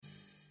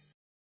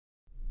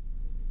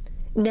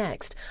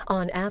Next,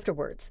 on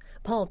Afterwards,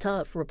 Paul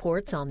Tough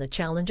reports on the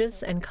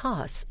challenges and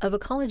costs of a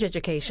college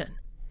education.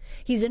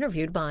 He's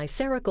interviewed by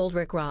Sarah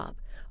Goldrick-Robb,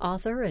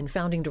 author and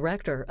founding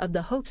director of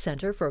the Hope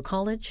Center for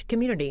College,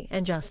 Community,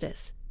 and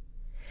Justice.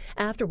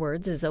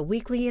 Afterwards is a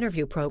weekly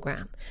interview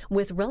program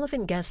with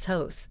relevant guest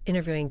hosts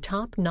interviewing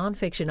top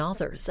nonfiction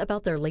authors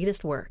about their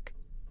latest work.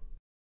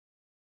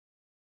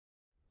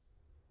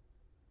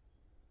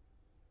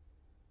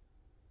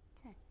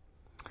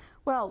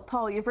 Well,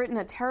 Paul, you've written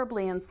a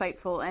terribly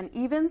insightful and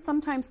even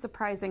sometimes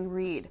surprising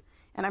read,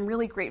 and I'm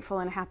really grateful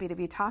and happy to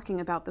be talking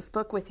about this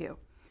book with you.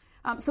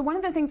 So one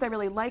of the things I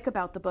really like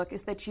about the book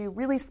is that you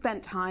really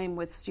spent time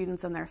with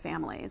students and their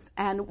families.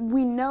 And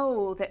we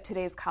know that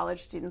today's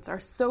college students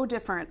are so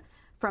different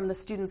from the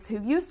students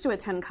who used to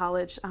attend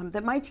college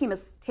that my team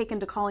has taken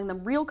to calling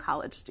them real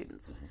college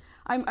students.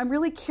 I'm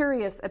really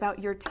curious about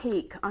your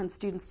take on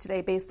students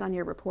today based on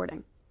your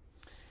reporting.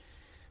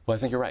 Well, I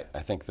think you're right.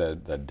 I think the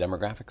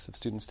demographics of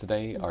students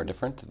today are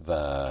different.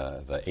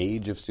 The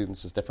age of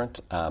students is different.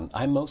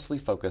 I'm mostly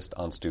focused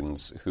on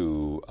students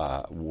who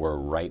were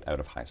right out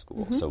of high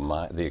school. So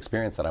the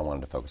experience that I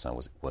wanted to focus on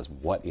was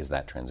what is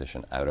that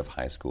transition out of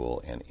high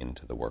school and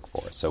into the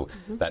workforce. So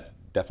that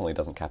definitely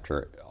doesn't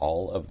capture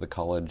all of the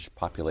college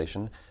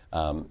population,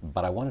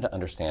 but I wanted to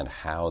understand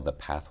how the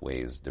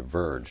pathways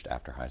diverged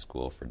after high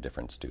school for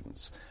different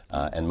students.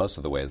 And most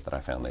of the ways that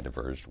I found they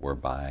diverged were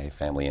by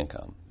family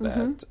income,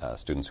 that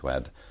students who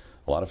had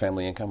a lot of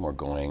family income were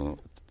going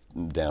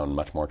down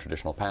much more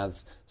traditional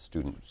paths.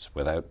 Students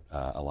without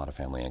a lot of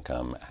family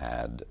income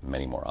had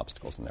many more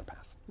obstacles in their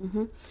path.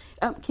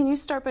 Can you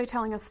start by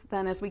telling us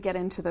then, as we get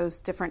into those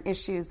different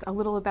issues, a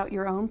little about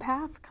your own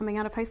path coming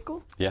out of high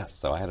school? Yes,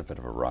 so I had a bit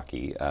of a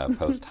rocky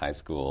post-high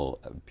school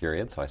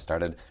period. So I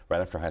started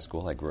right after high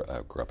school. I grew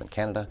up in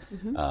Canada,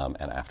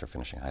 and after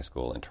finishing high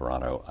school in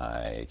Toronto,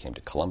 I came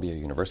to Columbia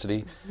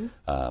University,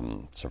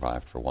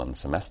 survived for one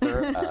semester,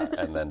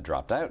 and then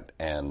dropped out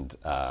and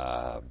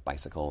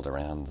bicycled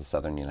around the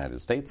southern United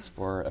States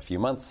for a few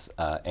months,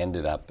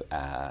 ended up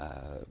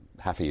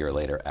half a year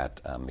later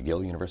at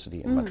McGill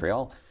University in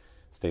Montreal.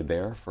 Stayed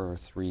there for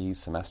 3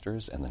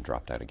 semesters and then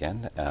dropped out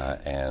again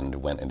and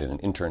went and did an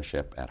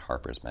internship at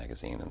Harper's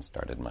Magazine and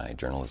started my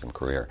journalism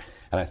career.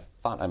 And I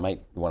thought I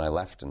might, when I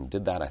left and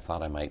did that, I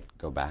thought I might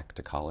go back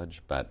to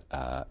college, but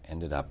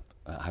ended up,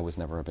 I was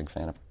never a big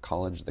fan of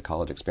college, the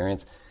college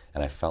experience,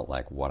 and I felt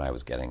like what I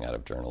was getting out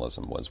of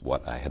journalism was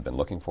what I had been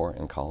looking for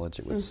in college.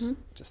 It was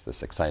just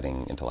this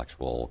exciting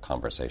intellectual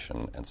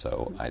conversation, and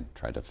so I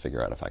tried to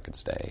figure out if I could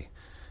stay,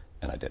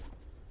 and I did.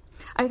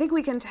 I think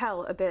we can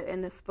tell a bit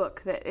in this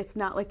book that it's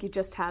not like you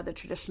just had the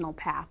traditional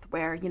path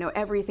where, you know,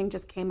 everything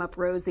just came up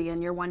rosy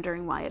and you're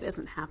wondering why it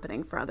isn't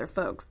happening for other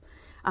folks.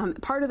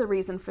 Part of the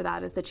reason for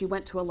that is that you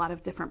went to a lot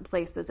of different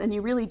places, and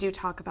you really do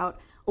talk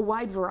about a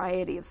wide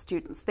variety of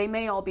students. They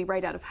may all be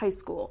right out of high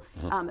school,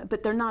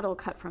 but they're not all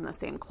cut from the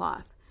same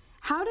cloth.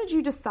 How did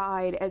you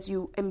decide as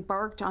you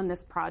embarked on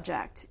this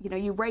project? You know,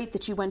 you write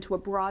that you went to a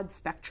broad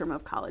spectrum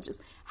of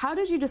colleges. How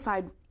did you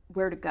decide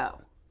where to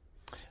go?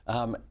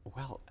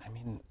 Well, I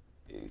mean,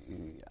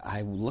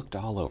 I looked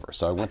all over.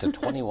 So I went to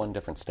 21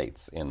 different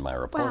states in my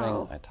reporting.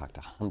 Wow. I talked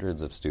to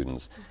hundreds of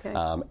students. Okay.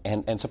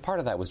 And so part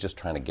of that was just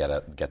trying to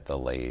get the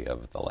lay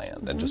of the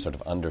land and just sort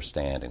of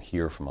understand and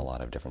hear from a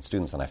lot of different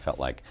students. And I felt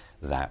like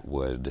that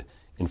would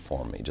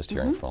inform me, just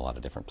hearing from a lot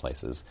of different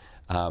places.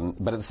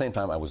 But at the same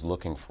time, I was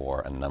looking for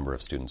a number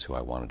of students who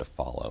I wanted to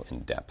follow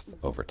in depth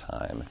over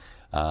time.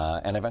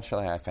 And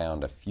eventually I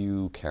found a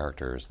few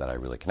characters that I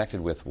really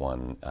connected with,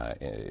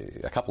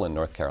 a couple in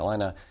North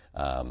Carolina,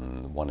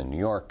 one in New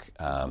York,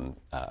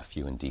 a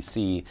few in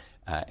D.C.,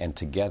 and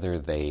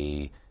together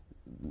I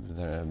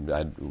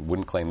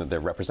wouldn't claim that they're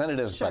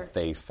representative, but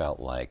they felt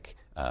like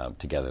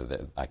together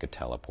that I could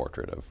tell a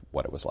portrait of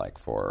what it was like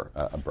for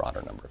a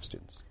broader number of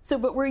students. So,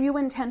 but were you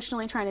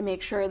intentionally trying to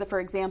make sure that, for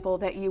example,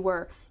 that you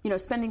were,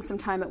 spending some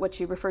time at what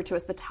you refer to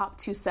as the top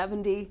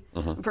 270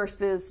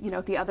 versus,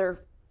 the other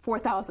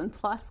 4,000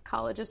 plus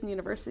colleges and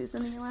universities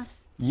in the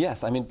U.S.?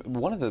 Yes, I mean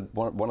one of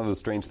the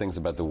strange things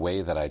about the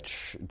way that I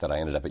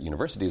ended up at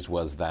universities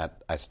was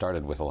that I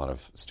started with a lot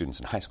of students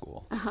in high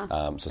school.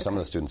 Some of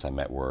the students I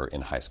met were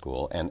in high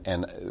school,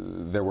 and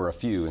there were a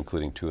few,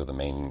 including 2 of the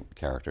main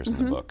characters in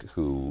the book,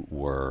 who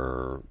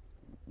were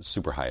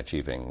super high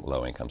achieving,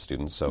 low income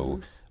students.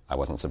 So. I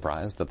wasn't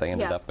surprised that they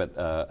ended up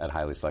at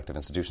highly selective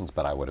institutions,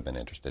 but I would have been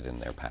interested in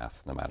their path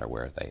no matter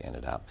where they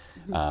ended up.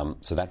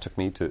 So that took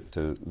me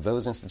to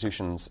those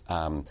institutions.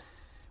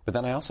 But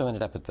then I also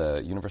ended up at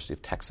the University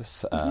of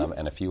Texas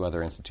and a few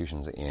other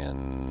institutions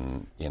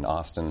in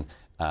Austin,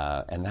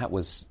 and that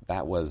was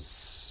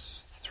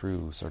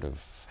through sort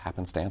of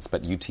happenstance.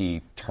 But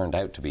UT turned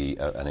out to be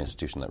an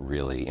institution that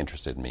really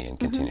interested me and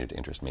continued to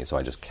interest me. So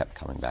I just kept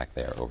coming back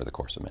there over the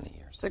course of many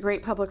years. It's a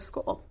great public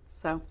school.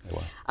 So, it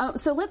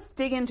was. So let's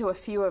dig into a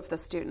few of the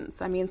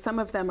students. I mean, some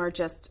of them are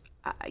just,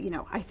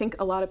 I think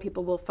a lot of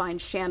people will find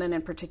Shannon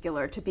in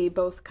particular to be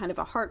both kind of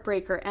a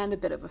heartbreaker and a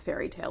bit of a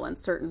fairy tale in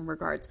certain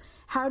regards.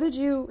 How did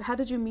you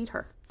meet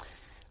her?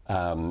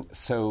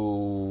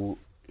 So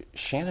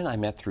Shannon I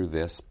met through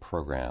this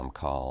program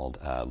called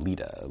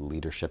LEADA,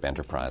 Leadership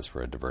Enterprise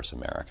for a Diverse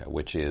America,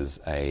 which is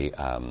a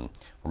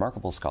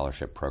remarkable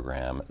scholarship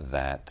program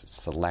that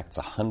selects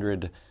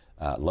 100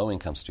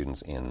 low-income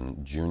students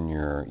in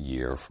junior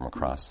year from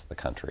across the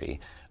country,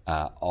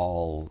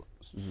 all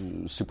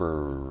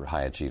super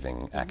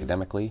high-achieving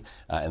academically,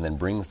 and then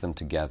brings them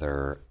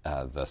together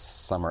the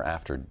summer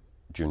after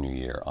junior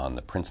year on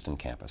the Princeton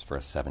campus for a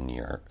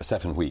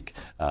 7-week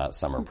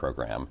summer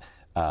program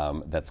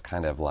that's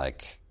kind of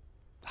like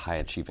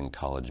high-achieving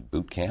college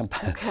boot camp.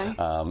 Okay.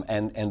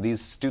 And these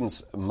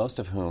students, most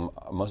of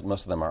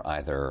them are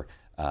either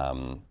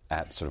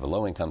at sort of a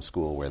low-income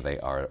school where they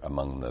are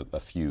among a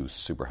few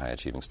super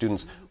high-achieving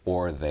students,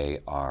 or they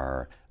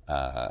are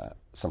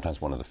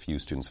sometimes one of the few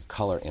students of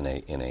color in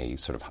a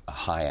sort of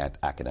high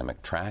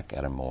academic track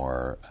at a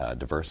more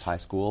diverse high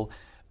school.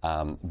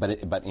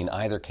 But in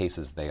either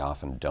cases, they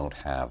often don't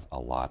have a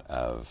lot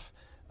of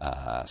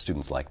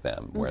students like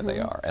them where they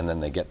are. And then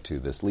they get to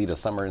this LEADA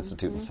Summer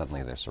Institute, and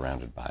suddenly they're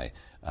surrounded by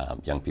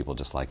young people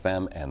just like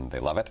them, and they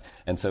love it.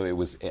 And so it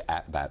was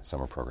at that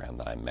summer program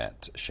that I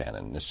met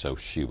Shannon. So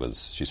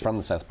she's from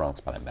the South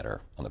Bronx, but I met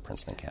her on the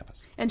Princeton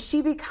campus. And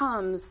she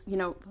becomes,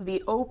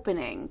 the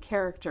opening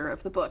character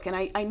of the book. And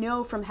I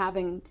know from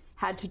having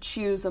had to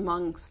choose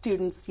among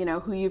students,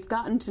 who you've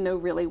gotten to know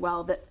really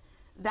well,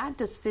 that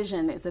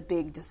decision is a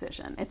big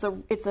decision.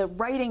 It's a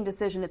writing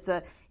decision.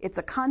 It's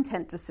a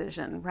content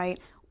decision, right?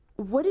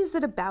 What is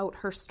it about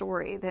her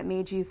story that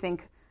made you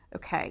think,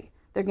 okay,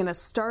 they're going to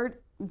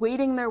start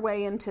wading their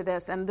way into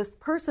this, and this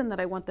person that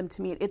I want them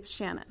to meet, it's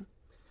Shannon?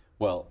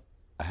 Well,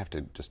 I have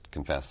to just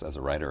confess as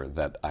a writer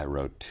that I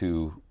wrote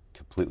 2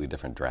 completely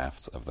different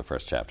drafts of the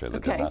first chapter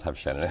that did not have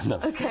Shannon in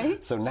them. Okay.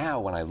 So now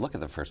when I look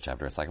at the first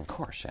chapter, it's like, of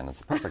course, Shannon's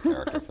the perfect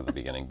character for the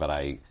beginning, but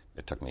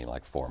it took me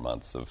like 4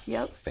 months of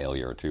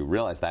failure to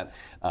realize that,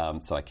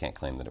 so I can't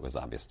claim that it was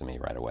obvious to me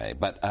right away.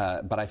 But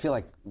I feel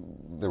like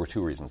there were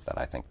 2 reasons that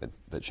I think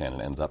that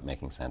Shannon ends up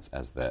making sense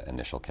as the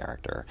initial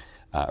character,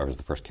 or as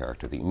the first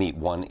character that you meet.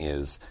 One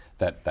is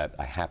that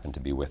I happened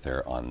to be with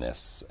her on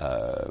this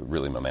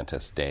really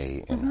momentous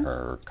day in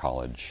her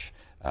college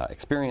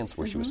experience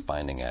where she was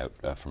finding out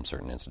from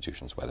certain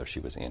institutions whether she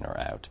was in or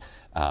out.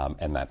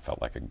 And that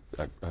felt like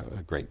a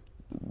great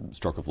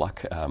stroke of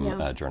luck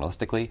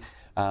journalistically.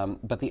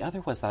 But the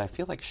other was that I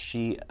feel like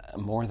she,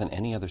 more than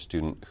any other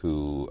student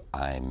who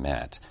I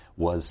met,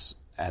 was,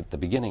 at the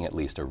beginning at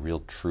least, a real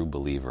true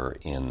believer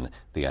in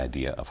the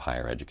idea of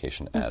higher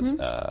education as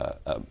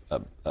a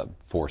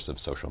force of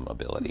social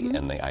mobility,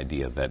 and the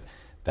idea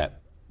that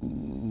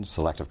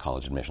selective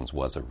college admissions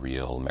was a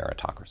real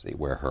meritocracy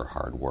where her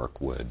hard work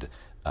would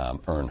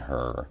earn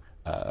her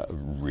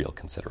real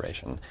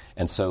consideration.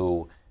 And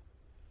so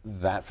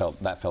that felt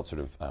sort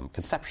of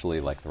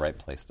conceptually like the right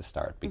place to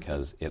start,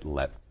 because it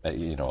let a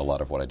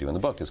lot of what I do in the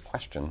book is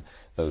question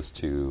those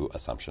 2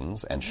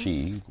 assumptions, and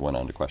she went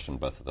on to question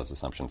both of those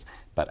assumptions.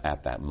 But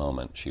at that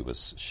moment, she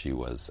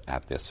was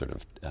at this sort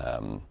of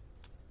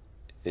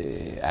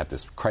at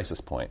this crisis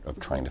point of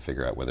trying to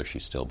figure out whether she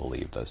still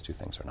believed those 2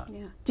 things or not.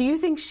 Yeah. Do you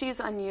think she's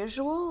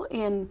unusual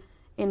in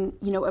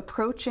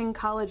approaching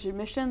college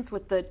admissions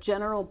with the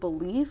general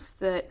belief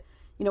that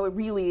it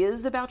really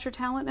is about your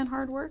talent and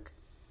hard work?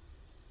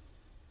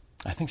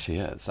 I think she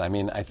is. I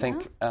mean, I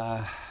think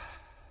I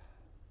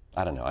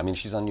don't know. I mean,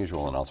 she's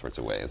unusual in all sorts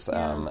of ways.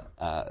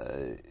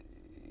 I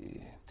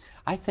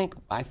think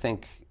I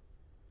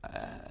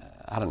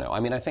don't know. I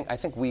mean, I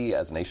think we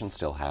as a nation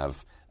still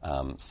have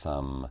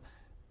some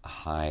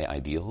high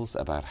ideals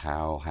about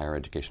how higher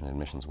education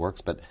admissions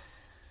works, but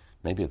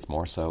maybe it's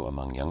more so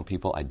among young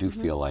people. I do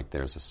feel like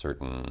there's a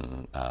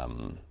certain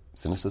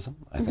cynicism,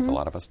 I think a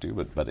lot of us do,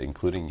 but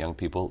including young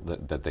people,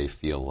 that they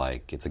feel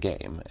like it's a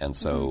game. And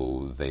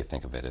so they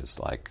think of it as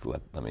like,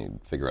 let me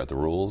figure out the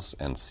rules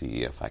and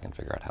see if I can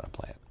figure out how to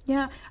play it.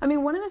 Yeah. I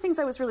mean, one of the things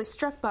I was really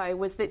struck by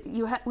was that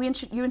you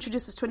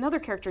introduced us to another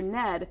character,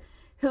 Ned,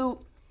 who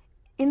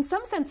in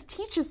some sense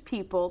teaches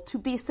people to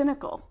be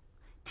cynical,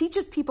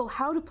 teaches people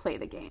how to play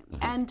the game.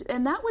 And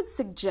that would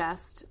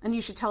suggest, and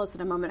you should tell us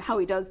in a moment how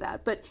he does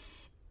that, but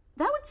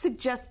that would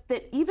suggest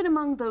that even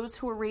among those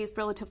who are raised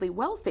relatively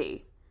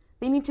wealthy,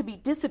 they need to be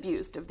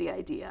disabused of the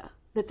idea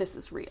that this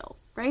is real,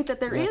 right?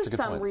 That there is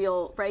some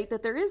real, right?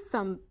 That there is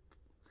some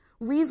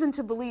reason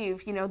to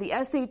believe,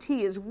 the SAT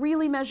is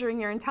really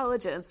measuring your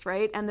intelligence,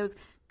 right? And those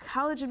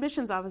college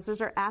admissions officers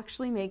are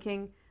actually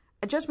making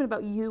a judgment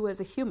about you as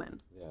a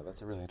human. Yeah,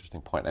 that's a really interesting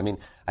point. I mean,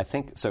 I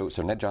think, so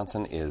Ned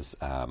Johnson is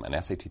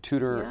an SAT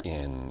tutor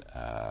in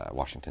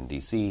Washington,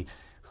 D.C.,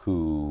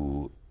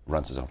 who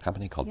runs his own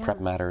company called Prep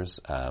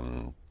Matters,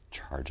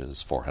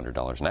 charges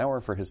 $400 an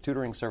hour for his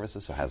tutoring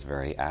services, so has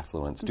very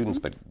affluent students,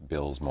 but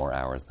bills more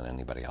hours than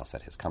anybody else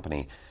at his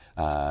company.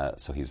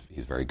 So he's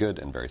very good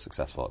and very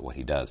successful at what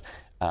he does.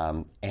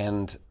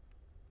 And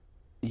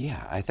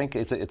Yeah, I think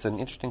it's an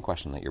interesting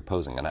question that you're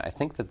posing, and I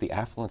think that the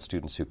affluent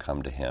students who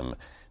come to him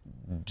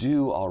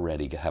do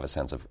already have a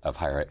sense of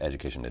higher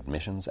education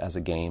admissions as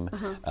a game,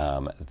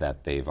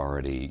 that they've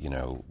already,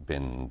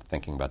 been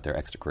thinking about their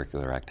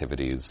extracurricular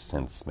activities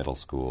since middle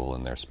school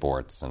and their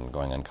sports and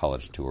going on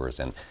college tours,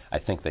 and I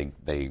think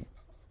they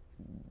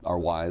are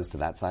wise to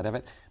that side of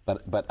it.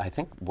 But I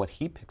think what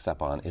he picks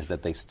up on is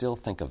that they still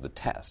think of the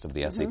test, of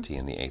the SAT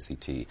and the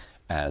ACT,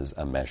 as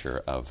a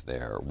measure of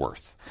their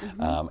worth.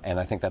 And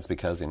I think that's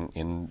because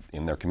in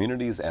their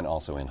communities and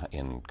also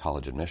in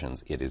college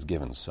admissions, it is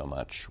given so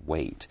much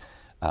weight.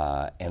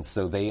 And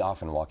so they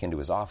often walk into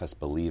his office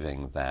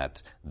believing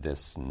that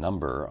this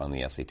number on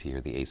the SAT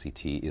or the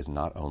ACT is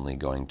not only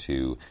going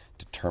to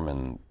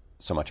determine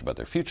so much about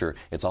their future,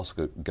 it's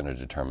also going to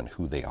determine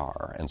who they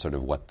are and sort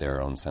of what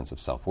their own sense of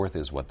self-worth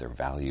is, what their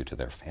value to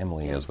their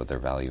family is, what their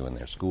value in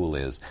their school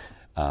is.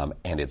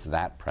 And it's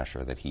that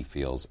pressure that he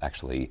feels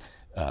actually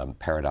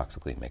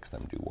paradoxically makes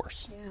them do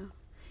worse. Yeah.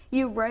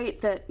 You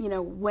write that,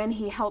 when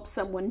he helps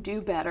someone do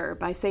better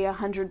by, say,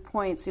 100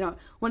 points,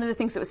 one of the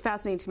things that was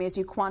fascinating to me is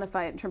you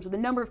quantify it in terms of the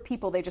number of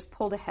people they just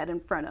pulled ahead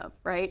in front of,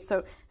 right?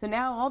 So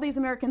now all these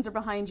Americans are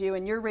behind you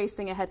and you're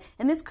racing ahead,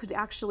 and this could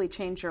actually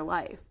change your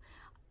life.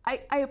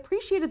 I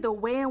appreciated the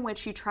way in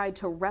which you tried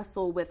to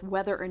wrestle with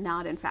whether or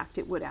not, in fact,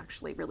 it would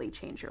actually really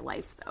change your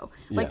life, though.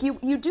 Like,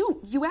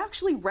 you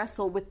actually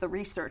wrestle with the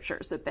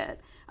researchers a bit.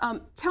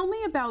 Tell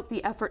me about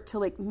the effort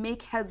to,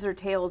 make heads or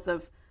tails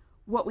of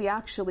what we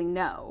actually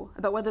know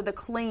about whether the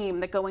claim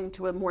that going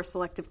to a more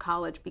selective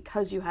college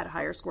because you had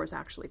higher scores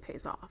actually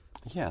pays off.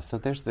 Yeah, so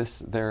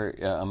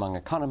among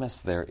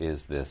economists, there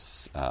is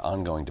this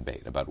ongoing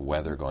debate about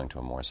whether going to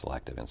a more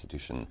selective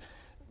institution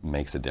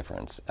makes a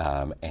difference.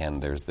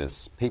 And there's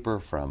this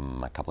paper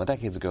from a couple of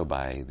decades ago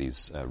by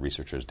these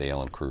researchers,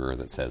 Dale and Kruger,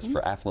 that says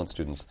for affluent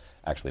students,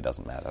 actually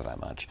doesn't matter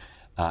that much.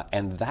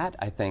 And that,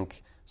 I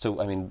think,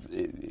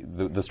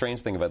 the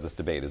strange thing about this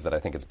debate is that I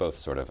think it's both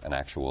sort of an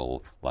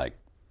actual,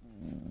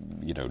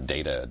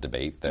 data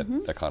debate that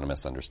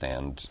economists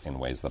understand in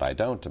ways that I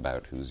don't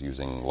about who's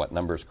using what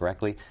numbers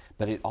correctly,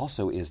 but it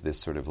also is this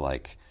sort of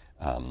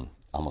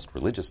almost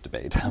religious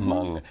debate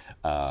among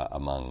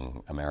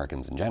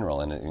Americans in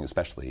general, and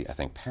especially, I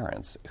think,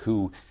 parents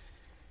who,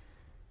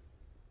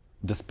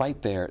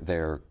 despite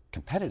their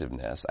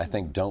competitiveness, I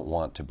think don't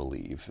want to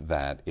believe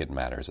that it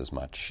matters as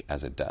much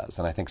as it does.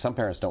 And I think some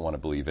parents don't want to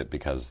believe it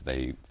because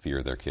they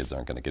fear their kids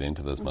aren't going to get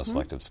into those most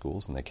selective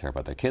schools and they care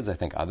about their kids. I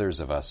think others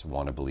of us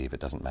want to believe it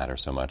doesn't matter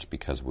so much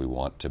because we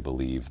want to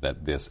believe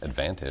that this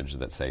advantage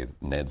that, say,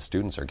 Ned's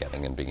students are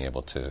getting in being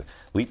able to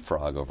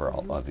leapfrog over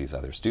all of these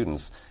other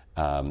students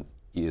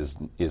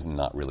is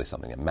not really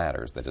something that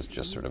matters, that it's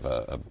just sort of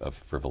a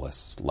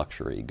frivolous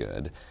luxury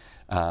good.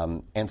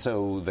 And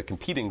so the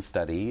competing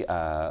study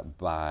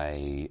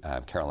by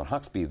Carolyn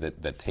Hauksbee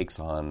that takes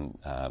on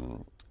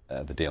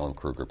the Dale and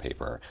Kruger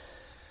paper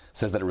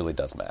says that it really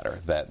does matter,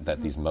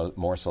 that these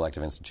more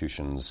selective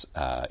institutions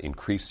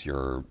increase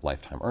your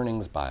lifetime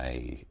earnings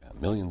by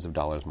millions of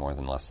dollars more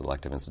than less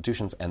selective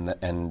institutions, and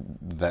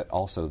that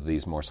also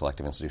these more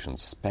selective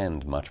institutions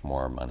spend much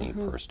more money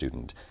per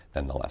student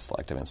than the less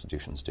selective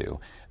institutions do.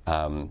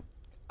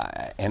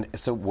 And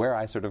so where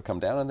I sort of come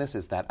down on this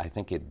is that I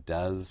think it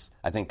does,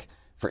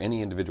 for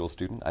any individual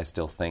student, I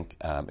still think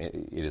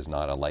it is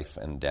not a life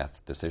and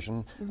death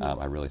decision.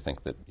 I really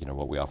think that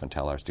what we often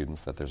tell our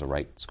students, that there's a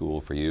right school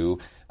for you,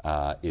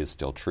 is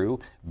still true.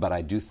 But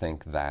I do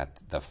think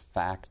that the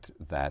fact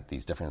that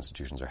these different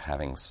institutions are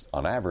having,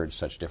 on average,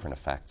 such different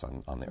effects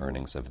on the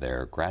earnings of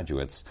their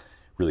graduates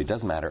really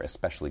does matter,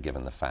 especially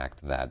given the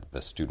fact that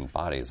the student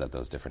bodies at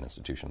those different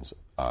institutions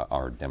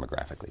are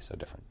demographically so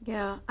different.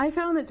 Yeah, I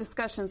found the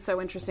discussion so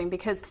interesting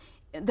because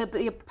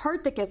the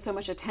part that gets so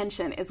much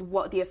attention is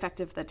what the effect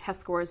of the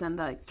test scores and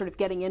the sort of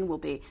getting in will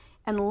be,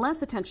 and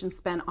less attention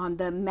spent on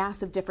the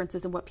massive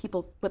differences in what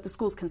the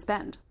schools can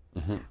spend,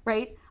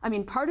 right? I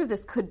mean, part of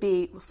this could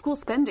be school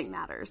spending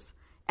matters,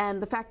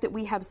 and the fact that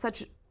we have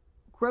such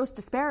gross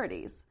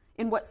disparities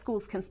in what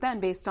schools can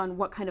spend based on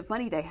what kind of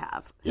money they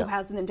have, who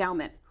has an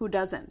endowment, who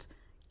doesn't,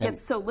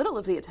 gets so little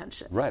of the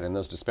attention. Right, and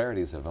those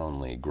disparities have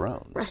only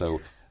grown. Right.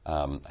 So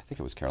I think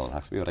it was Carolyn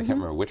Hauksbee, but I can't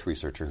remember which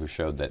researcher who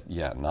showed that,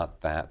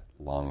 not that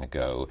long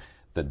ago,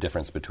 the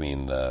difference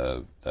between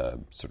the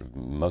sort of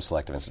most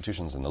selective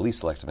institutions and the least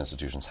selective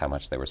institutions, how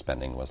much they were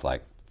spending was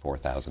like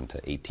 $4,000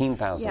 to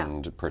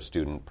 $18,000 per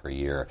student per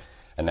year,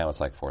 and now it's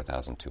like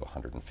 $4,000 to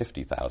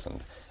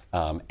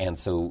 $150,000. And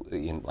so,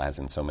 as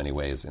in so many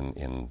ways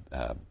in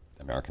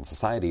American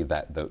society,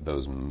 that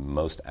those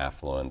most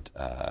affluent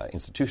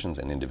institutions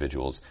and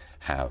individuals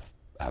have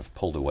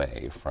pulled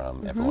away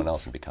from everyone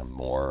else and become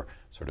more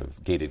sort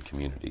of gated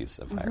communities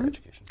of higher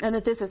education. And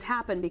that this has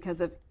happened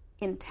because of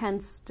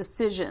intense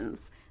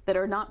decisions that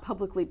are not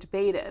publicly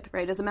debated,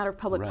 right? As a matter of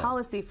public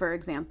policy, for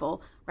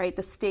example, right,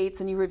 the states,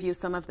 and you review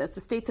some of this,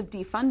 the states have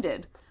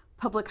defunded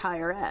public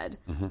higher ed,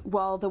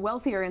 while the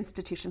wealthier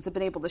institutions have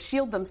been able to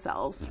shield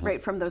themselves,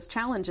 right, from those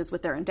challenges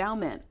with their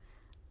endowment.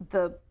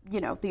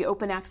 The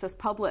open access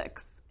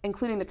publics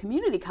including the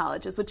community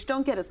colleges, which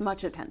don't get as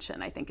much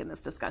attention, I think, in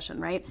this discussion,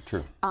 right?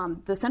 True.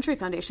 The Century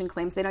Foundation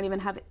claims they don't even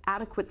have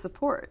adequate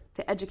support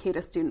to educate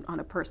a student on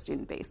a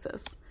per-student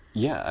basis.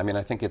 Yeah, I mean,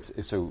 I think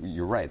so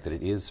you're right that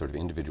it is sort of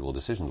individual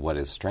decisions. What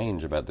is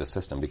strange about this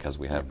system, because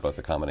we have both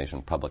a combination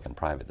of public and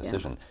private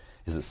decision,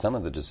 is that some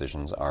of the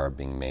decisions are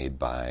being made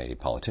by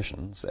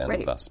politicians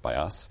and thus by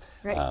us.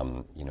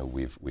 Right.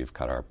 We've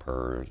cut our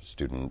per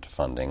student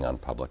funding on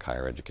public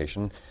higher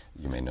education.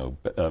 You may know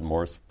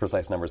more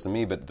precise numbers than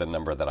me, but the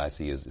number that I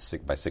see is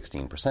by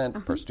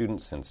 16% per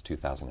student since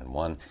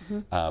 2001.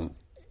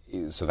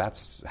 So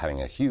that's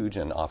having a huge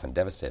and often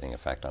devastating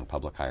effect on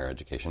public higher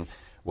education,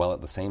 while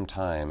at the same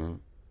time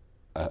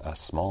a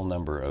small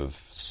number of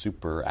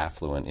super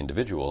affluent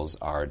individuals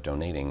are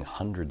donating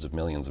hundreds of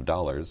millions of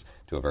dollars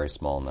to a very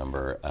small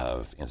number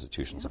of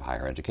institutions of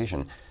higher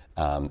education.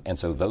 And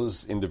so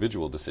those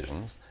individual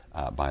decisions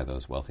by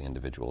those wealthy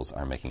individuals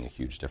are making a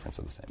huge difference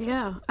at the same time.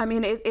 Yeah, I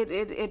mean,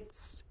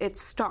 it's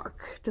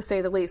stark, to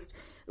say the least.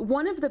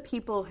 One of the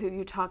people who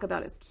you talk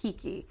about is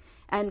Kiki.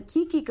 And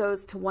Kiki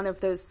goes to one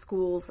of those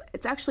schools.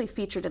 It's actually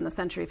featured in the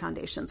Century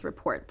Foundation's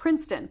report,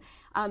 Princeton.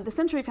 The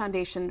Century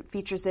Foundation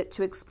features it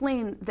to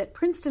explain that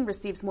Princeton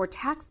receives more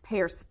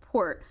taxpayer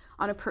support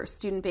on a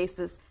per-student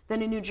basis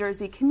than a New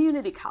Jersey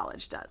community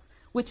college does,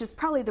 which is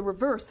probably the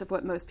reverse of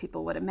what most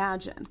people would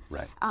imagine.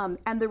 Right.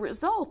 And the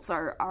results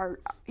are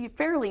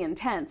fairly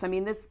intense. I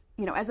mean, this,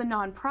 as a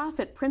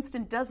nonprofit,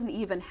 Princeton doesn't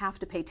even have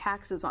to pay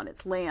taxes on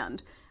its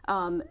land,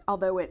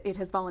 although it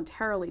has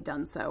voluntarily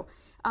done so.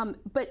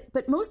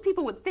 But most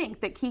people would think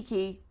that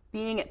Kiki,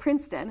 being at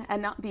Princeton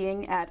and not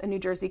being at a New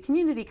Jersey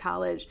community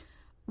college,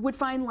 would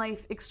find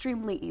life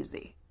extremely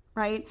easy,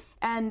 right?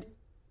 And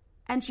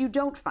you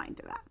don't find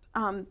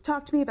that.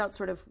 Talk to me about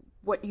sort of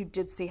what you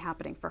did see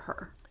happening for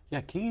her. Yeah,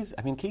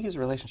 Kiki's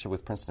relationship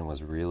with Princeton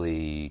was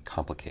really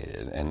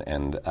complicated,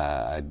 and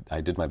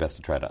I did my best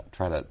to try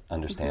to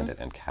understand it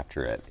and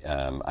capture it.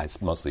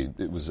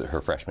 It was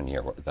her freshman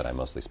year that I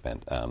mostly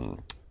spent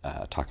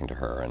talking to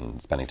her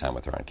and spending time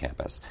with her on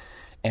campus.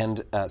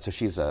 And so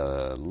she's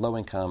a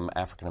low-income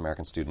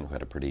African-American student who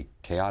had a pretty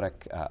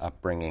chaotic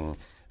upbringing,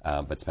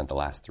 but spent the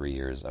last 3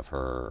 years of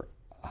her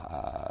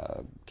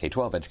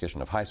K-12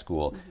 education of high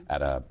school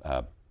at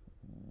a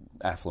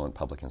affluent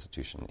public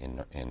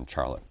institution in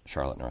Charlotte,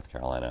 North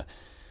Carolina.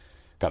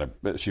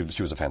 She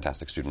was a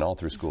fantastic student all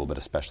through school, but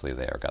especially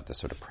there got this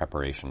sort of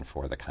preparation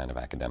for the kind of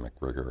academic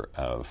rigor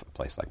of a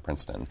place like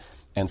Princeton.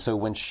 And so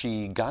when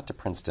she got to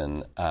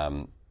Princeton,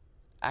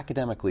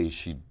 academically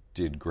she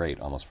did great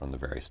almost from the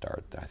very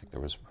start. I think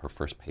there was her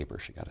first paper,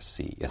 she got a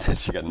C, and then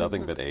she got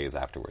nothing but A's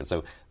afterwards.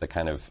 So the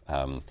kind of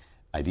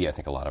idea I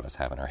think a lot of us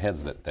have in our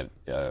heads that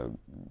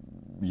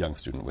young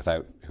student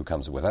who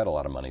comes without a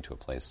lot of money to a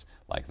place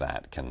like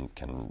that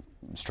can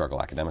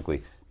struggle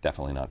academically,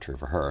 definitely not true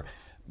for her.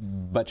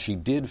 But she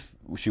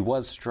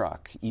was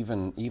struck,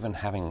 even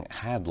having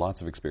had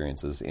lots of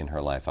experiences in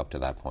her life up to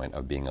that point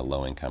of being a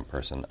low-income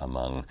person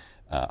among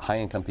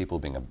high-income people,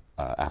 being an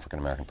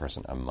African-American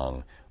person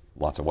among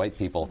lots of white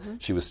people,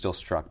 she was still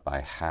struck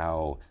by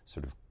how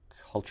sort of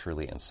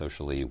culturally and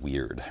socially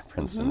weird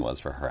Princeton was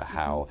for her,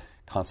 how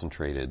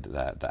concentrated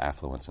the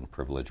affluence and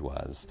privilege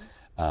was.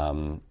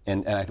 And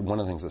I think one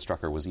of the things that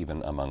struck her was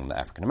even among the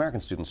African-American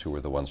students who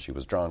were the ones she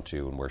was drawn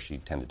to and where she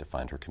tended to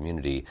find her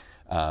community,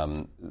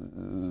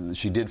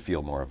 she did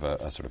feel more of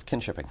a sort of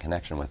kinship and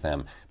connection with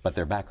them, but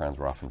their backgrounds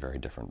were often very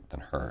different than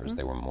hers.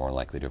 They were much more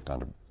likely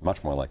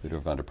to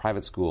have gone to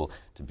private school,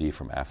 to be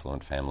from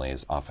affluent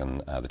families,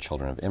 often the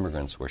children of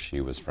immigrants, where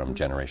she was from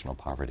generational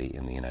poverty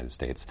in the United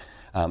States.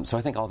 So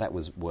I think all that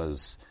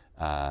was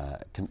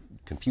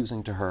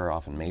confusing to her,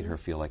 often made her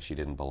feel like she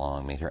didn't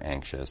belong, made her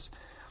anxious.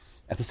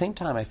 At the same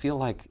time, I feel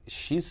like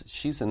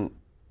she's an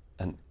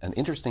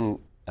interesting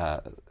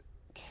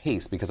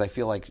case, because I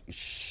feel like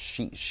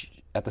she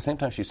at the same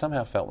time she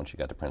somehow felt when she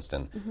got to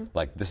Princeton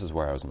like this is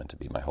where I was meant to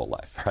be my whole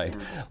life, right?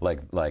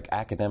 Like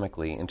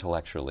academically,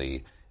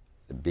 intellectually,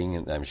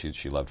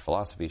 she loved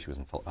philosophy. She was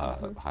in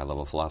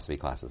high-level philosophy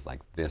classes. Like,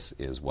 this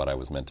is what I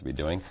was meant to be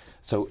doing.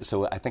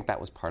 So I think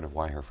that was part of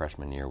why her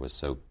freshman year was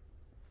so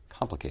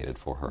complicated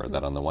for her.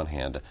 That on the one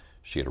hand,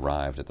 she had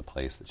arrived at the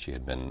place that she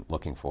had been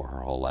looking for her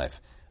whole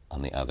life.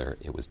 On the other,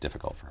 it was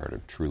difficult for her to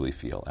truly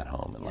feel at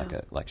home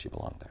and like she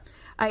belonged there.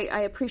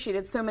 I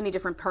appreciated so many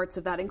different parts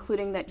of that,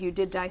 including that you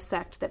did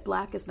dissect that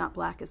black is not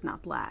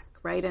black,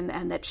 right?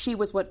 And that she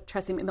was what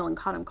Tressie McMillan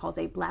Cottom calls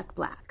a black,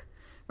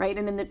 right?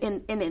 And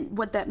in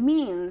what that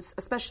means,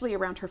 especially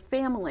around her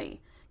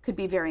family, could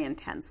be very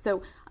intense.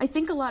 So I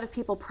think a lot of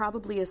people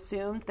probably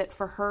assumed that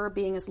for her,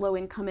 being as low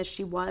income as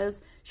she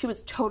was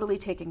totally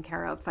taken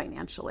care of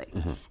financially.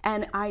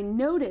 And I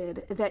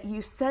noted that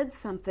you said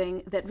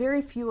something that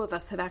very few of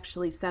us have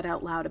actually said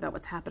out loud about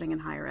what's happening in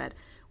higher ed,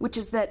 which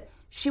is that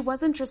she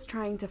wasn't just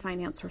trying to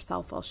finance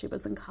herself while she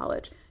was in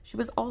college. She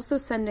was also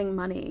sending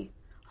money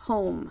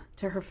home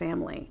to her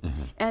family.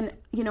 And,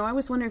 I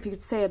was wondering if you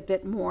could say a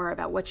bit more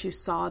about what you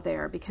saw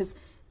there, because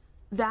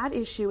that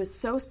issue is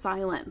so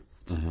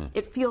silenced.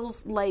 It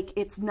feels like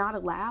it's not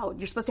allowed.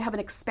 You're supposed to have an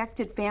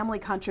expected family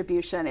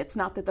contribution. It's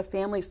not that the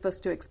family's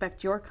supposed to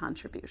expect your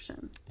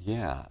contribution.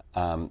 Yeah.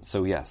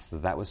 So yes,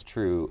 that was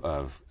true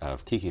of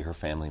Kiki. Her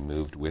family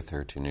moved with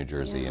her to New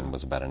Jersey and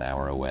was about an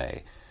hour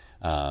away.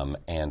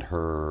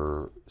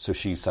 So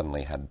she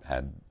suddenly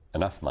had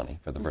enough money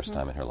for the first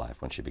time in her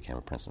life when she became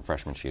a Princeton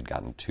freshman. She had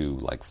gotten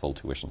 2 full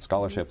tuition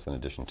scholarships in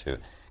addition to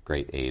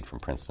great aid from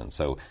Princeton.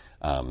 So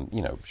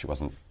she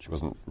wasn't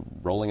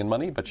rolling in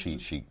money, but she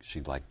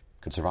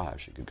could survive.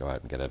 She could go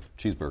out and get a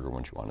cheeseburger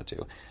when she wanted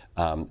to,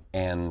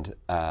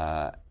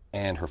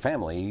 and her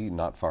family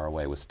not far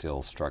away was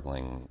still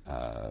struggling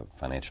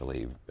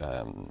financially,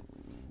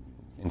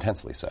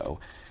 intensely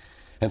so.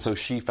 And so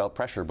she felt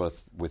pressure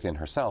both within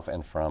herself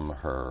and from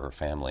her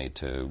family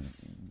to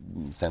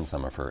send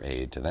some of her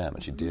aid to them,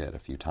 and she did a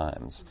few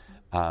times.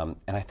 And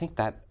I think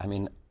that,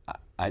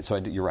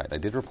 you're right, I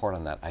did report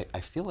on that.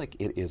 I feel like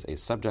it is a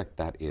subject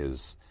that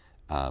is,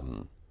 I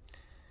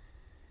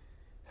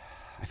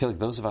feel like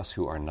those of us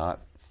who are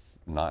not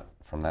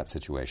from that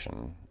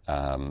situation,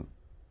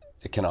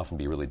 it can often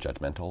be really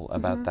judgmental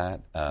about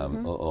that,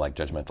 like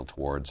judgmental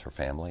towards her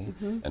family,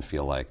 and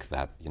feel like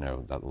that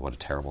what a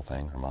terrible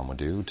thing her mom would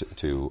do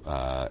to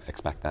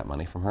expect that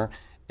money from her,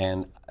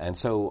 and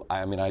so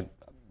I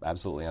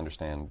absolutely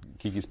understand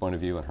Kiki's point of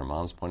view and her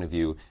mom's point of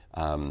view.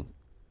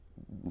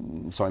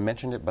 So I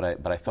mentioned it, but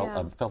I felt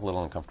a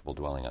little uncomfortable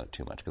dwelling on it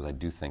too much, because I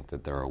do think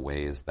that there are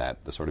ways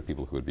that the sort of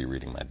people who would be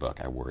reading my book,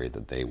 I worried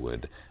that they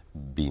would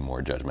be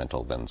more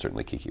judgmental than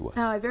certainly Kiki was.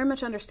 Now, I very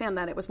much understand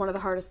that. It was one of the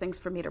hardest things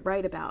for me to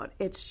write about.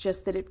 It's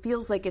just that it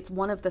feels like it's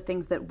one of the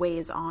things that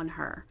weighs on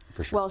her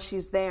while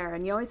she's there.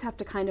 And you always have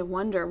to kind of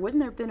wonder, wouldn't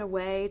there have been a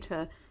way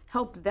to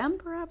help them,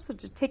 perhaps, or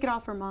to take it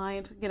off her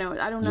mind? I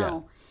don't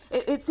know. Yeah.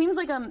 It seems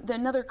like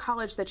another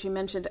college that you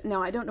mentioned,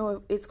 no, I don't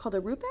know, it's called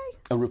Arrupe?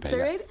 Arrupe, is that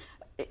right?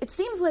 It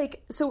seems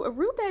like, so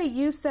Arrupe,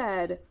 you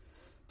said,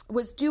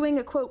 was doing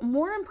a, quote,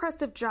 more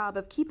impressive job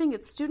of keeping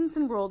its students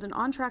enrolled and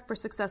on track for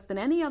success than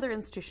any other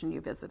institution you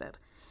visited.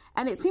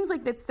 And it seems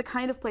like it's the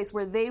kind of place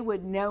where they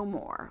would know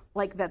more,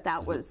 like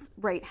that was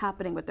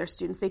happening with their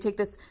students. They take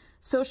this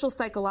social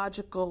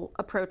psychological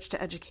approach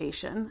to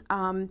education,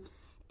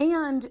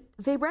 and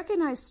they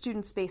recognize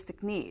students'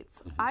 basic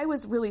needs. I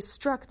was really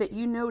struck that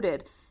you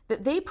noted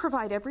that they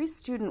provide every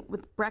student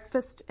with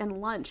breakfast and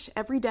lunch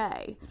every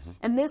day.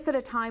 And this at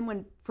a time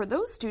when, for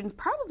those students,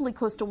 probably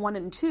close to 1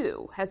 in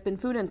 2 has been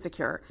food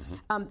insecure.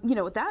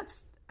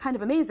 That's kind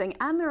of amazing.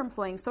 And they're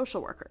employing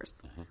social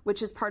workers,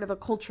 which is part of a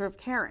culture of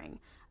caring.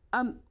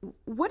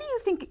 What do you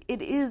think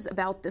it is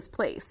about this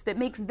place that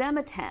makes them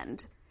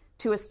attend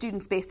to a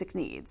student's basic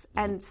needs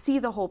and see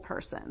the whole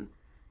person?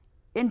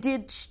 And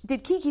did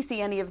Kiki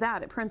see any of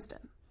that at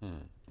Princeton?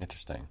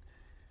 Interesting.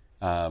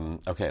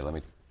 Okay, let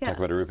me talk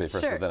about Arrupe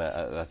first. Sure.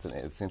 But then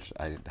it's interesting.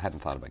 I hadn't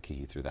thought about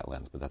Kiki through that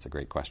lens, but that's a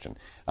great question.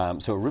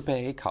 So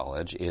Arrupe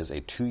College is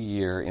a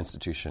 2-year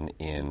institution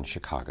in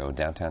Chicago,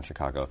 downtown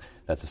Chicago,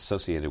 that's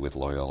associated with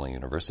Loyola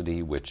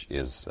University, which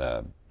is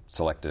a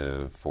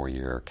selective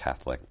 4-year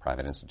Catholic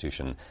private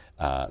institution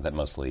that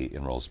mostly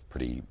enrolls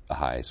pretty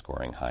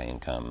high-scoring,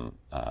 high-income,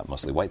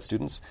 mostly white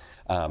students.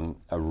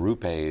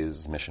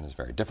 Arrupe's mission is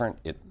very different.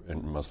 It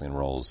mostly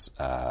enrolls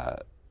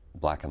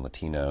Black and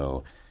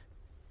Latino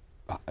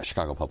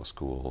Chicago Public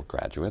School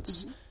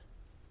graduates,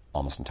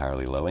 almost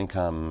entirely low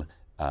income,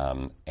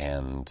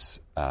 and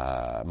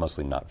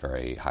mostly not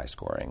very high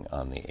scoring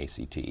on the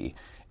ACT.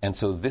 And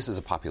so this is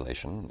a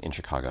population in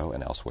Chicago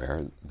and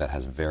elsewhere that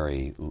has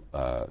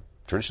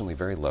traditionally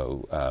very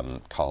low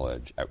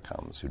college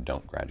outcomes, who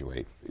don't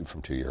graduate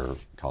from 2-year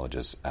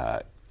colleges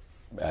at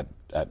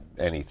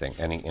any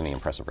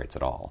impressive rates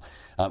at all.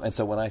 And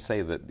so when I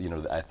say that,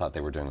 I thought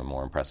they were doing a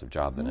more impressive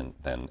job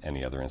than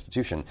any other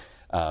institution,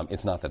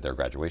 it's not that their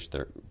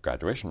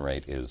graduation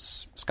rate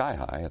is sky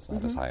high. It's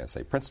not as high as,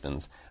 say,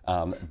 Princeton's,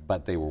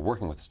 but they were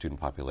working with a student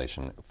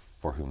population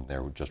for whom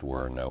there just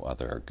were no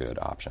other good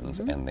options,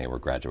 and they were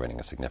graduating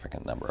a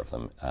significant number of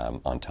them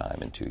on time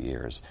in 2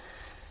 years.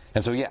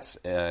 And so, yes,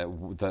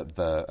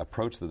 the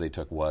approach that they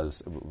took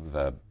was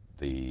the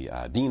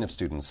dean of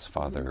students,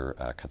 Father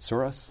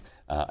Katsouras,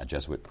 a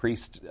Jesuit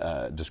priest,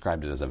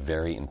 described it as a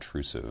very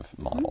intrusive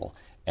model.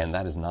 And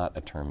that is not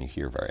a term you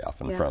hear very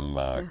often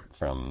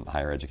from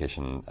higher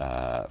education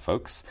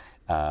folks.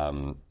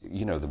 A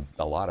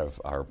lot of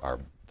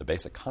the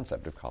basic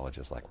concept of college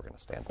is like, we're going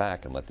to stand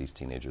back and let these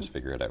teenagers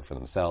figure it out for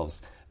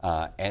themselves.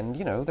 And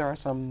there are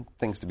some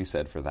things to be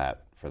said for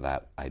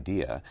that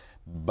idea.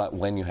 But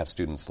when you have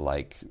students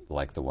like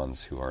the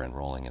ones who are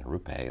enrolling in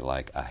Arrupe,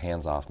 like a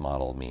hands-off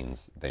model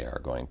means they are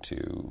going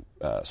to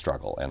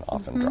struggle and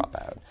often drop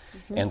out.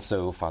 And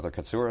so Father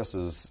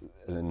Katsouras'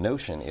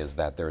 notion is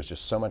that there is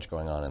just so much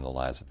going on in the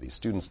lives of these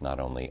students, not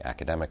only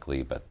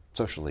academically, but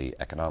socially,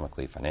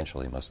 economically,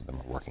 financially. Most of them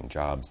are working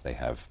jobs. They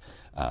have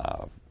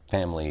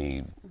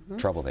family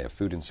trouble. They have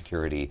food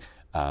insecurity,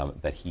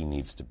 that he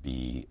needs to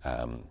be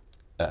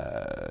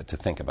to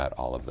think about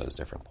all of those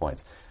different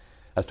points.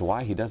 As to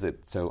why he does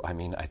it, so I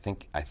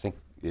think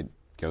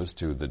goes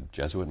to the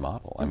Jesuit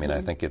model. I mean,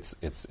 I think it's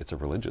a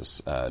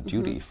religious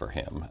duty for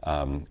him,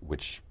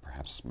 which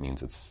perhaps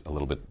means it's a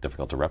little bit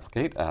difficult to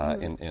replicate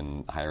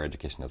in higher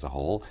education as a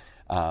whole.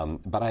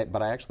 But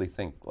I actually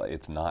think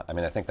it's not. I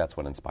mean, I think that's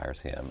what inspires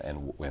him,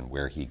 and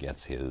where he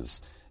gets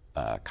his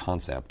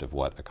concept of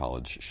what a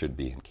college should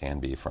be and can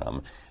be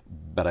from.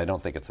 But I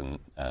don't think it's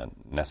a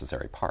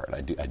necessary part.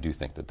 I do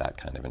think that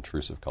kind of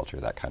intrusive culture,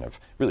 that kind of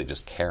really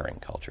just caring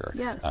culture,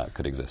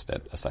 could exist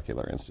at a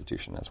secular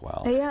institution as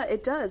well. Yeah,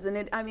 it does.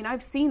 And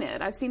I've seen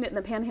it. I've seen it in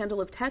the Panhandle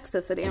of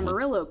Texas at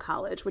Amarillo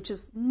College, which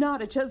is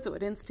not a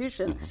Jesuit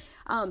institution.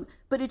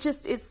 But it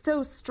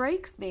so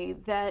strikes me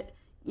that,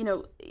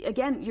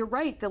 again, you're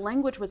right, the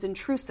language was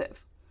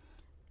intrusive.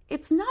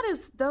 It's not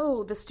as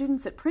though the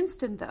students at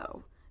Princeton,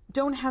 though,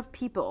 don't have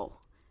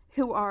people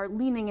who are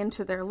leaning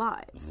into their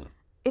lives.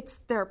 It's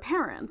their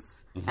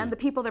parents and the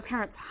people their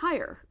parents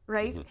hire,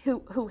 right,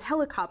 who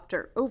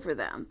helicopter over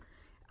them.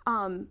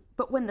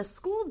 But when the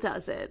school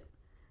does it,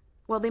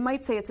 well, they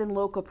might say it's in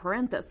loco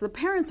parentis. The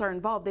parents are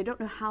involved. They don't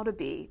know how to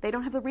be. They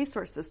don't have the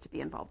resources to be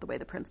involved the way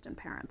the Princeton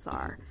parents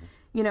are.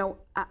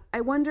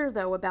 I wonder,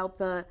 though, about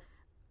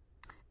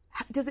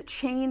does it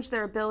change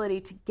their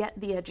ability to get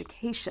the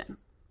education?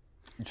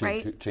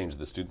 Change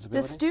the student's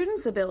ability? The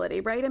student's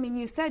ability, right? I mean,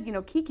 you said,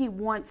 Kiki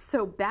wants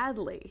so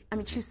badly. I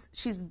mean,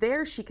 she's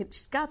there.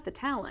 She's got the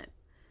talent.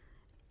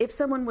 If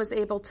someone was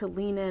able to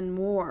lean in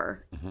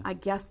more, I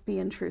guess be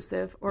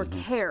intrusive or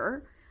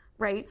care,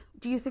 right?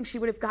 Do you think she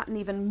would have gotten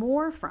even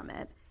more from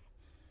it?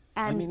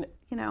 And,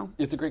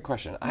 it's a great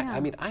question. Yeah.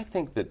 I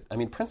think that,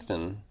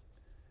 Princeton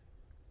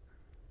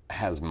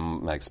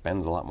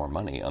spends a lot more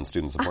money on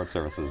student support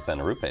services than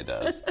Arrupe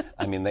does.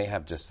 I mean, they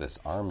have just this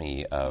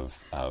army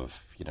of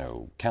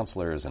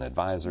counselors and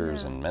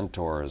advisors and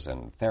mentors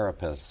and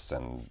therapists,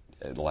 and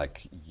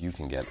you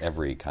can get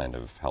every kind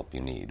of help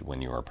you need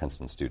when you're a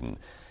Princeton student.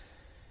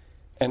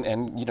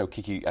 And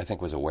Kiki, I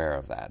think, was aware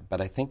of that. But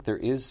I think there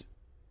is,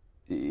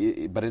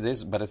 but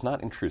it's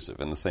not intrusive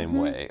in the same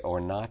way,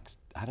 or not.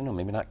 I don't know,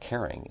 maybe not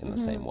caring in the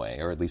same way,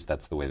 or at least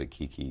that's the way that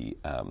Kiki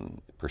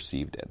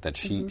perceived it. That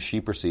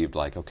she perceived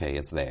okay,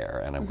 it's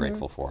there, and I'm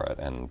grateful for it,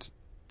 and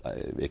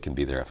it can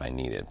be there if I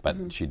need it.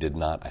 But she did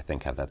not, I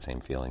think, have that same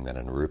feeling that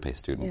an Arrupe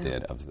student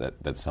did, of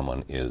that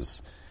someone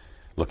is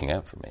looking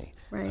out for me,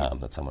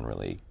 that someone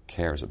really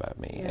cares about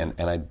me,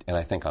 and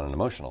I think on an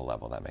emotional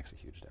level that makes a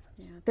huge difference.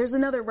 Yeah. There's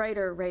another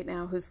writer right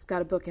now who's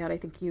got a book out. I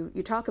think you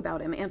talk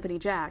about him, Anthony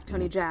Jack,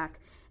 Tony Jack.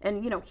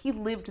 And, he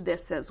lived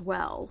this as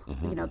well,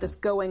 this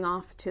going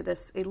off to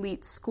this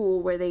elite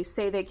school where they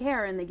say they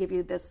care and they give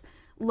you this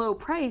low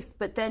price,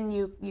 but then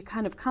you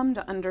kind of come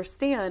to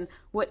understand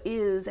what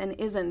is and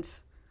isn't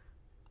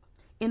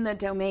in the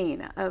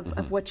domain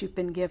of what you've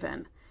been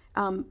given.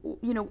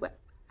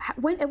 At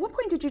what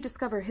point did you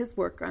discover his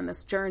work on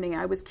this journey?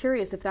 I was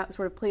curious if that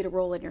sort of played a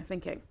role in your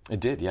thinking. It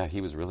did, yeah.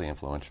 He was really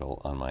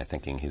influential on my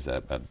thinking. He's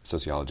a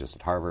sociologist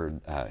at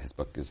Harvard. His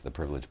book is The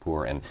Privileged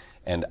Poor,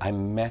 and I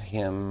met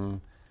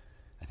him,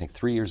 I think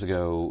 3 years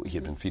ago. He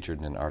had been featured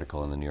in an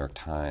article in the New York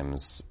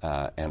Times,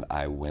 and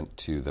I went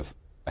to the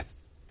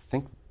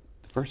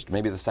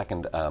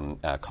second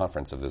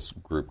conference of this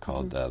group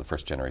called the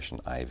First Generation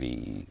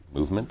Ivy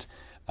Movement,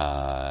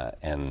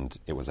 and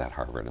it was at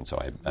Harvard. And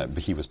so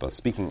he was both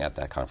speaking at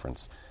that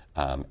conference,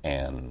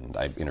 and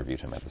I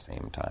interviewed him at the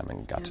same time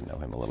and got to know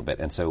him a little bit.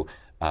 And so,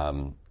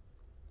 when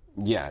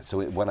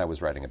I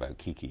was writing about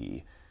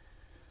Kiki,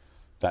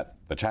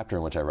 the chapter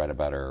in which I write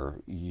about her,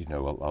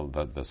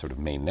 the sort of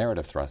main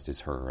narrative thrust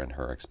is her and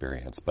her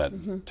experience.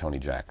 But Tony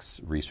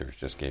Jack's research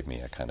just gave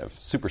me a kind of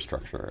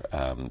superstructure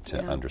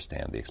to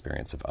understand the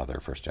experience of other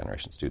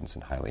first-generation students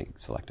in highly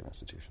selective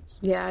institutions.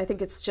 Yeah, I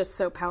think it's just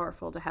so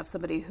powerful to have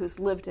somebody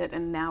who's lived it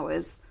and now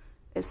is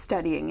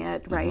studying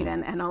it, right,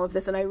 and all of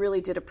this. And I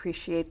really did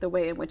appreciate the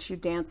way in which you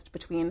danced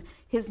between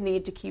his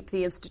need to keep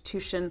the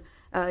institution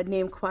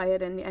name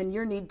quiet and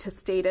your need to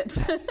state it.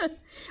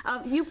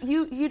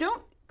 You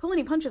don't pull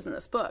any punches in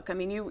this book. I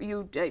mean,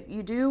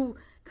 you do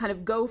kind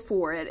of go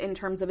for it in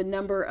terms of a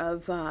number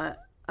of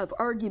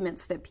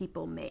arguments that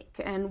people make,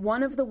 and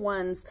one of the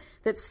ones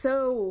that's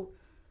so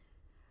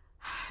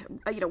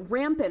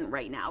rampant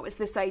right now is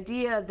this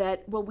idea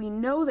that, well, we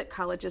know that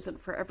college isn't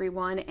for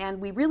everyone,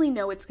 and we really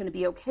know it's going to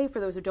be okay for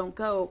those who don't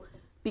go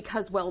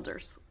because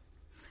welders.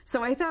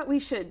 So I thought we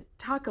should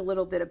talk a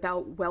little bit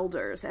about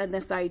welders and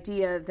this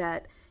idea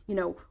that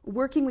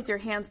working with your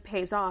hands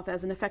pays off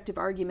as an effective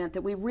argument,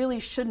 that we really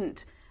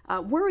shouldn't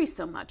worry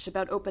so much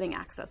about opening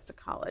access to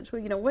college.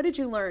 Well, what did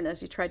you learn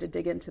as you tried to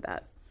dig into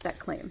that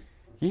claim?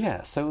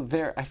 Yeah, so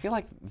I feel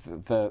like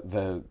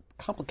the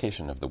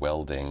complication of the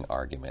welding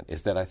argument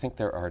is that I think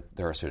there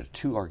are sort of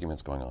two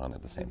arguments going on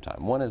at the same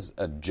time. One is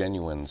a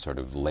genuine sort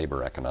of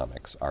labor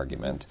economics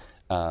argument,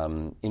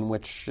 in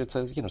which it's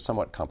a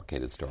somewhat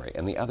complicated story,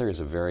 and the other is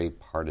a very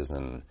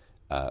partisan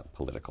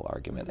political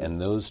argument.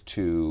 And those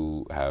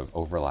two have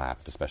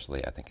overlapped,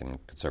 especially I think in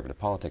conservative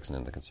politics and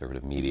in the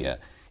conservative media,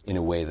 in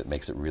a way that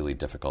makes it really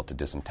difficult to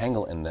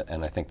disentangle,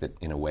 and I think that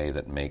in a way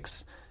that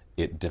makes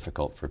it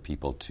difficult for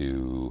people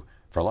to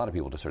for a lot of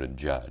people to sort of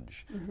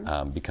judge,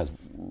 because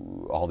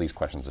all these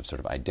questions of sort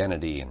of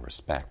identity and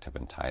respect have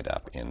been tied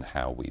up in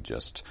how we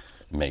just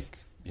make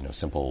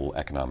simple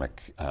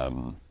economic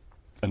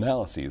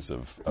analyses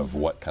of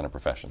what kind of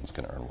professions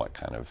can earn what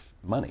kind of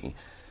money.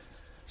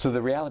 So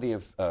the reality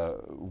of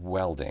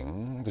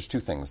welding, there's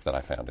two things that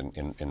I found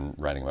in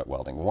writing about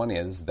welding. One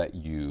is that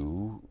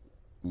you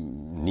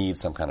need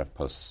some kind of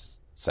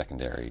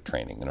post-secondary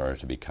training in order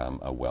to become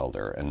a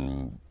welder,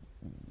 and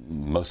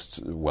most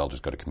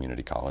welders go to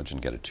community college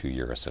and get a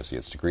 2-year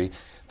associate's degree.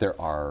 There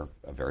are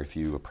very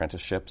few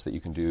apprenticeships that you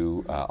can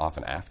do,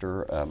 often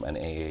after an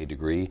AA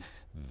degree.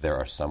 There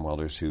are some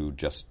welders who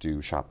just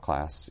do shop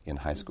class in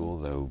high school,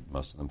 though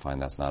most of them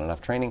find that's not enough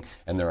training.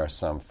 And there are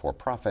some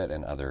for-profit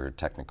and other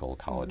technical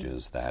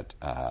colleges that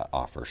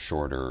offer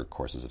shorter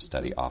courses of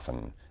study,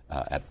 often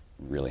at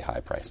really high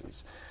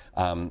prices.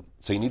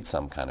 So you need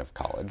some kind of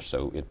college.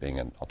 So it being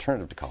an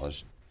alternative to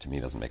college, to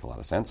me, doesn't make a lot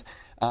of sense.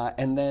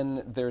 And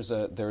then there was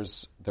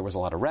a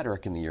lot of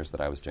rhetoric in the years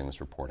that I was doing this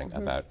reporting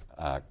about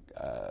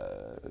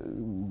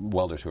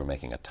welders who were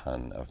making a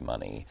ton of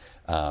money.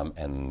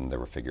 And there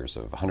were figures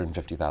of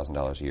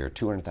 $150,000 a year,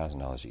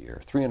 $200,000 a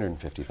year,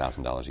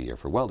 $350,000 a year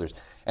for welders.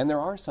 And there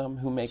are some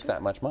who make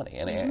that much money.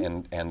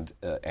 And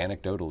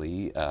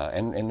anecdotally,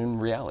 and in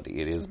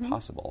reality, it is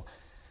possible.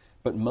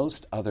 But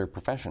most other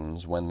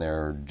professions, when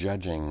they're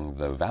judging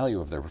the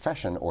value of their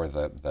profession or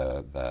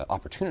the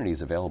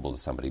opportunities available to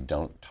somebody,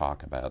 don't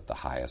talk about the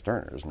highest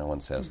earners. No one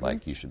says,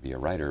 like, you should be a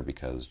writer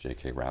because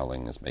J.K.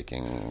 Rowling is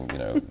making,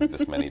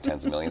 this many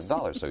tens of millions of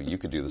dollars, so you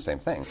could do the same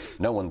thing.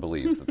 No one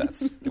believes that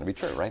that's going to be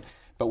true, right?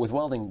 But with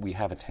welding, we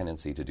have a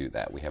tendency to do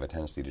that. We have a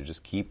tendency to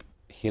just keep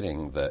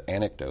hitting the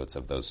anecdotes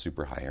of those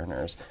super high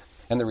earners.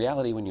 And the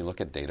reality, when you look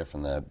at data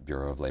from the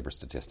Bureau of Labor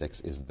Statistics,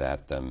 is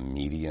that the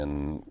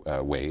median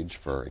wage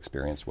for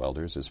experienced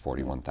welders is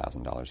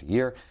 $41,000 a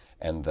year,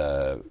 and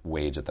the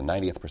wage at the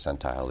 90th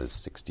percentile is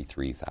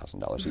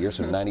 $63,000 a year.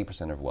 So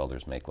 90% of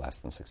welders make less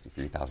than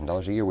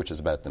 $63,000 a year, which is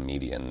about the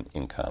median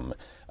income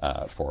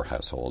for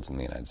households in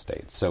the United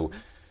States. So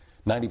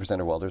 90%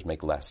 of welders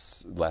make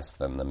less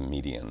than the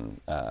median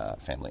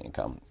family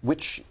income,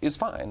 which is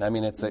fine. I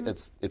mean, it's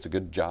a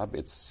good job.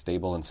 It's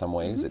stable in some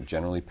ways. It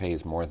generally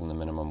pays more than the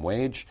minimum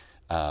wage.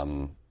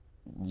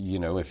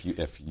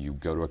 If you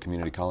go to a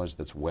community college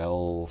that's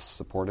well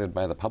supported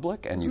by the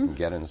public and you can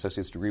get an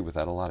associate's degree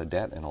without a lot of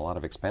debt and a lot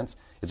of expense,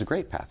 it's a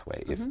great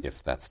pathway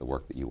if that's the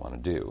work that you want to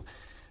do.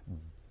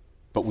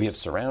 But we have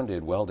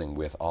surrounded welding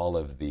with all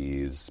of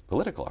these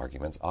political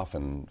arguments,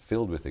 often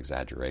filled with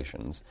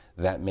exaggerations,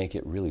 that make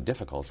it really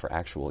difficult for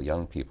actual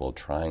young people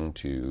trying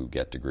to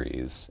get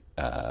degrees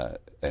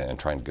and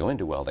trying to go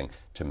into welding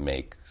to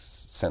make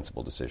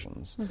sensible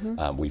decisions.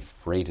 We've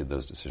freighted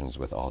those decisions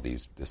with all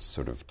this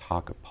sort of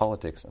talk of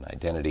politics and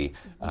identity,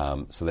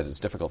 so that it's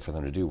difficult for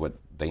them to do what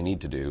they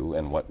need to do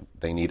and what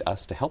they need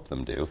us to help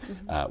them do,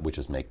 which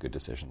is make good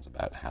decisions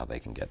about how they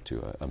can get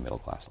to a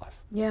middle-class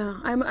life. Yeah,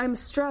 I'm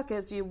struck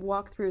as you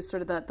walk through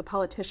sort of the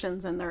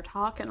politicians and their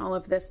talk and all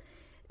of this.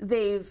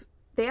 They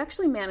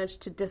actually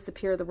managed to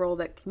disappear the role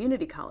that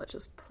community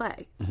colleges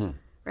play.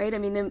 Right? I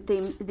mean,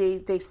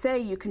 they say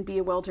you can be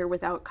a welder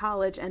without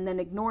college and then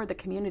ignore the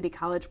community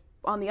college.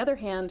 On the other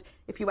hand,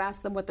 if you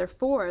ask them what they're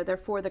for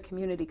the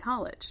community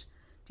college.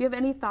 Do you have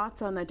any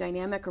thoughts on the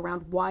dynamic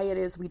around why it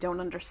is we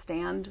don't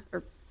understand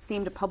or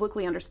seem to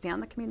publicly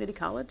understand the community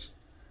college?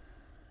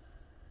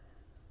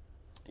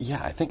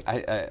 Yeah, I think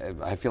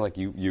I feel like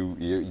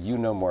you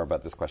know more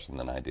about this question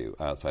than I do,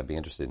 so I'd be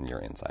interested in your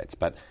insights.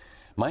 But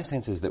my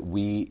sense is that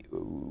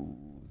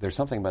there's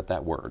something about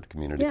that word,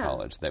 community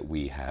college, that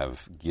we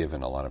have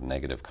given a lot of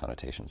negative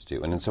connotations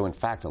to. And so, in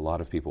fact, a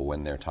lot of people,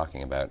 when they're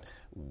talking about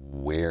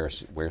where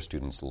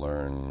students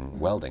learn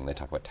welding, they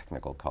talk about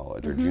technical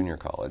college or junior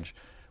college,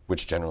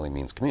 which generally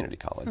means community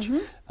college.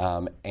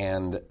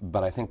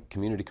 But I think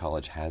community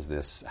college has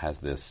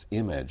this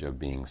image of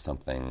being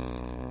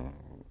something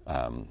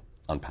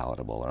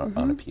unpalatable or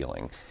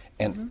unappealing.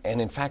 And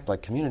in fact,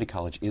 like, community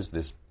college is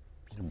this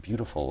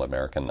beautiful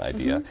American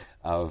idea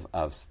of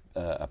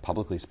a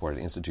publicly supported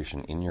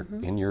institution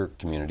in your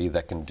community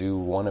that can do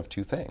one of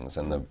two things.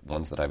 And the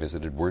ones that I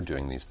visited were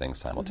doing these things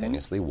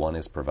simultaneously. One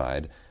is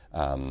provide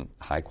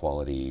high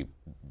quality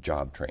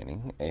job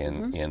training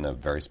in a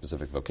very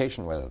specific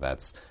vocation, whether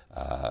that's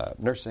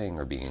nursing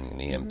or being an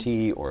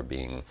EMT or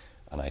being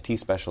an IT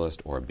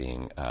specialist or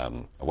being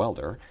a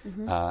welder,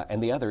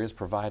 and the other is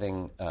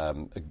providing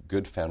a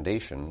good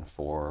foundation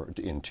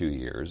in 2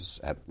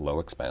 years at low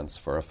expense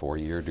for a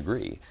 4-year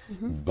degree.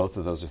 Both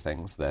of those are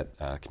things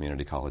that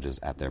community colleges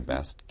at their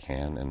best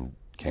can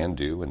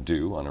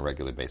do on a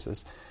regular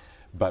basis.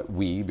 But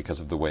we,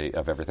 because of the way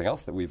of everything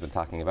else that we've been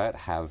talking about,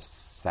 have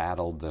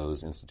saddled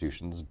those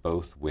institutions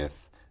both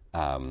with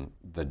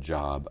the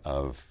job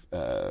of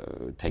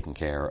taking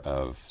care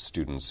of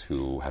students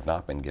who have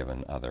not been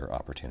given other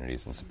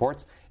opportunities and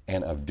supports,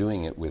 and of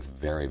doing it with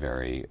very,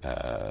 very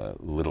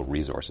little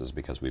resources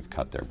because we've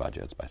cut their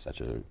budgets by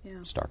such a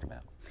stark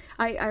amount.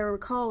 I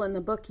recall in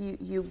the book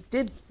you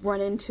did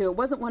run into, it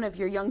wasn't one of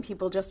your young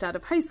people just out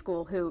of high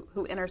school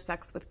who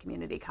intersects with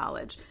community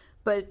college,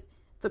 but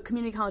the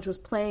community college was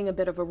playing a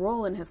bit of a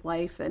role in his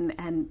life and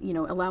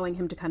allowing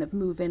him to kind of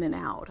move in and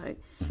out.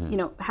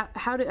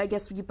 How did, I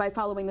guess, by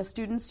following the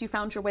students, you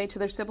found your way to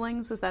their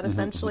siblings? Is that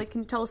essentially?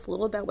 Can you tell us a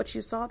little about what you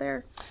saw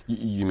there?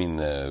 You mean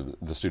the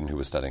student who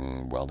was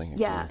studying welding at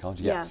community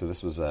college? Yeah. So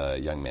this was a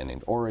young man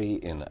named Ori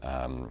in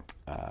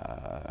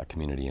a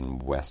community in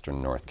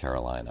western North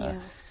Carolina.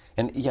 Yeah.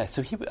 And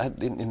so he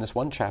in this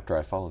one chapter,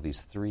 I follow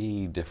these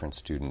 3 different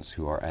students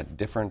who are at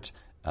different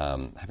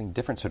having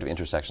different sort of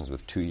intersections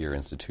with 2-year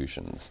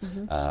institutions,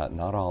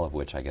 not all of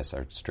which, I guess,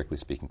 are strictly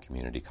speaking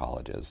community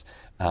colleges.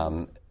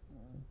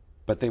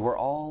 But they were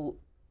all,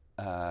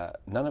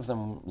 none of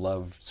them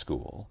loved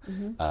school.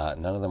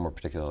 None of them were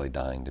particularly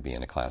dying to be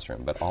in a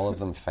classroom, but all of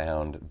them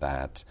found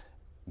that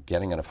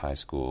getting out of high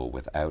school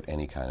without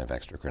any kind of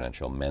extra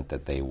credential meant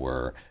that they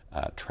were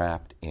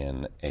trapped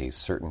in a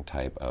certain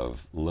type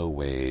of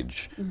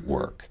low-wage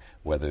work,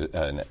 whether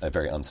a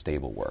very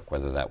unstable work,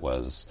 whether that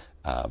was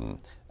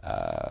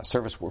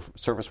service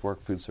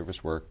work, food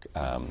service work,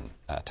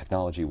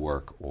 technology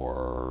work,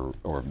 or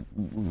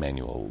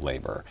manual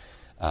labor,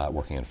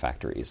 working in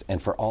factories.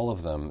 And for all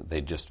of them,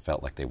 they just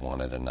felt like they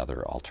wanted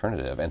another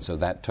alternative. And so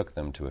that took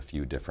them to a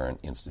few different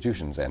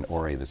institutions. And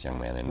Ori, this young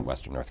man in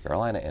western North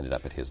Carolina, ended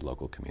up at his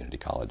local community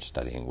college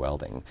studying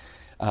welding.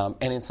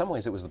 And in some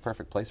ways, it was the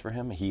perfect place for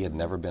him. He had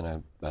never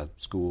been a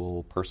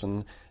school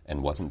person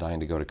and wasn't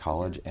dying to go to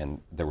college.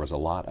 And there was a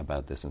lot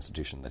about this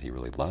institution that he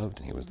really loved,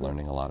 and he was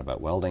learning a lot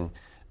about welding.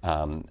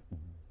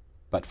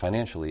 But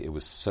financially, it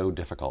was so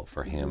difficult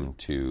for him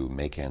to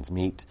make ends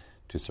meet,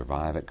 to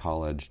survive at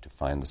college, to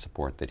find the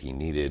support that he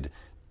needed,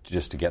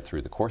 just to get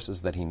through the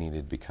courses that he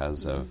needed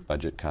because of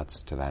budget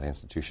cuts to that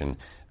institution,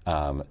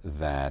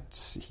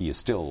 that he is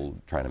still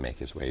trying to make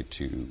his way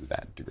to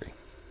that degree.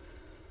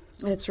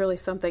 It's really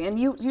something. And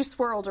you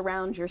swirled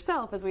around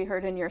yourself, as we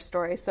heard in your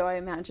story, so I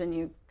imagine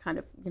you kind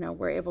of,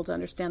 were able to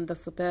understand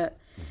this a bit.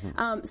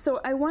 So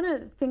I want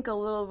to think a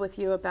little with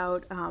you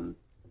about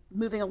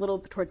moving a little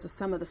towards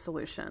some of the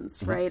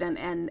solutions, right?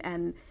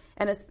 And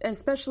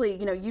especially,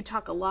 you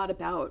talk a lot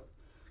about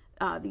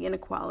the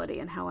inequality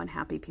and how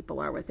unhappy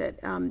people are with it.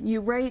 You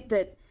write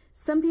that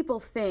some people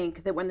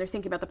think that when they're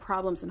thinking about the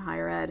problems in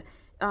higher ed,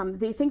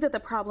 they think that the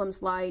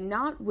problems lie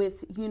not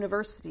with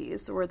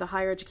universities or the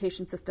higher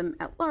education system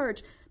at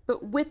large,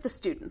 but with the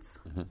students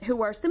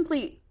who are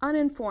simply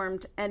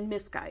uninformed and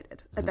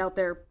misguided about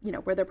their,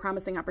 where their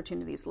promising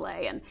opportunities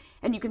lay.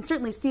 And you can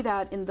certainly see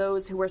that in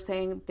those who are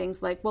saying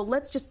things like, well,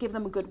 let's just give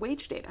them a good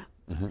wage data,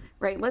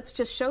 right? Let's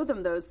just show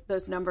them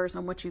those numbers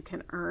on what you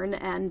can earn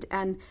and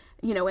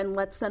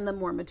let's send them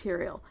more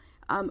material.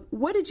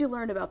 What did you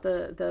learn about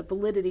the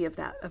validity of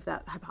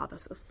that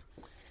hypothesis?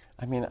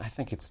 I mean, I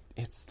think it's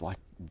like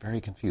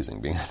very confusing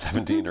being a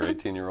 17 or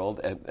 18-year-old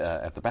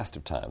at the best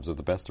of times with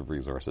the best of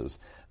resources.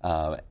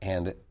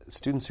 And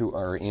students who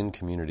are in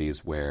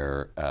communities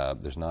where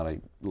there's not a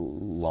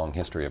long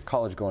history of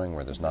college going,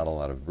 where there's not a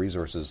lot of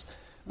resources,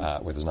 where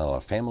there's not a lot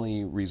of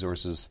family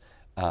resources.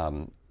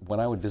 When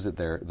I would visit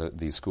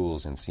these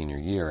schools in senior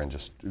year and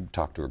just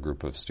talk to a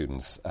group of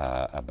students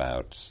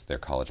about their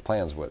college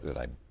plans,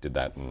 I did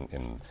that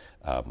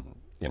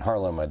in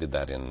Harlem, I did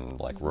that in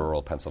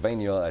rural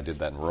Pennsylvania, I did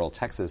that in rural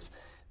Texas.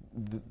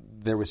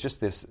 There was just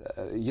this,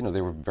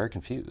 they were very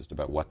confused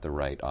about what the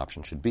right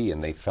option should be,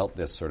 and they felt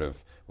this sort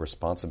of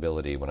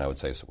responsibility when I would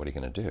say, so what are you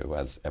going to do,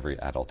 as every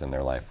adult in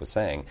their life was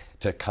saying,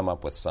 to come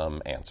up with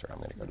some answer. I'm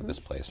going to go to this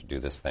place or do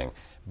this thing.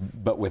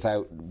 But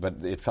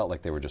it felt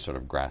like they were just sort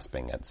of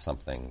grasping at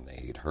something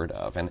they'd heard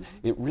of. And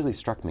it really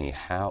struck me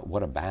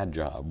what a bad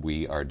job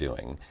we are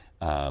doing,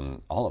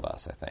 all of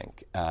us, I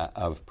think,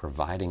 of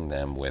providing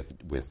them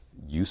with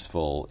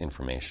useful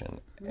information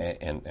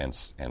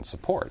and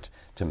support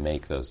to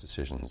make those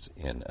decisions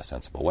in a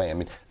sensible way. I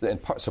mean,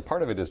 so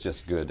part of it is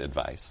just good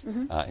advice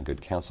and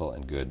good counsel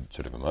and good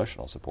sort of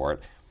emotional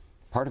support.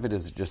 Part of it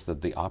is just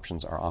that the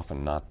options are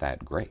often not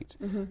that great.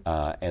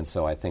 And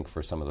so I think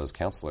for some of those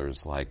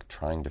counselors,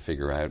 trying to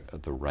figure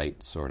out the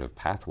right sort of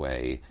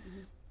pathway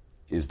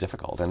is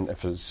difficult. And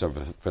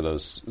for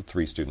those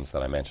 3 students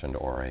that I mentioned,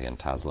 Ori and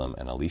Taslim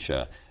and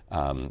Alicia,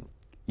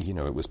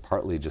 it was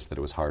partly just that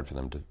it was hard for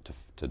them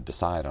to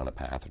decide on a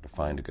path or to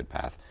find a good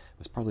path. It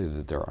was partly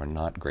that there are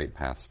not great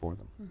paths for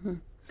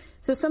them.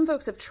 So some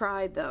folks have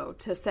tried, though,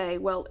 to say,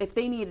 well, if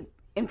they need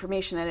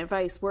information and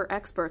advice, we're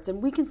experts,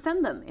 and we can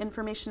send them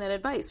information and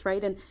advice,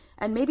 right?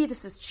 And maybe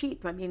this is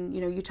cheap. I mean,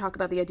 you talk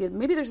about the idea that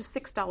maybe there's a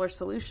 $6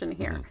 solution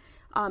here.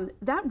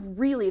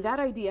 That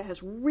idea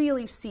has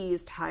really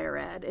seized higher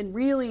ed and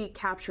really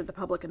captured the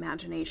public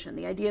imagination.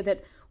 The idea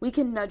that we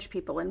can nudge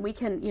people and we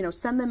can,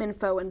 send them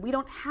info and we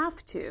don't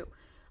have to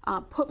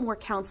put more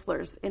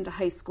counselors into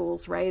high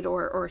schools, right,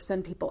 or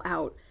send people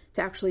out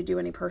to actually do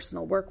any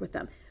personal work with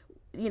them.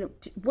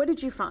 What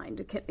did you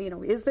find?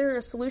 Is there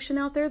a solution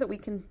out there that we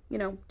can,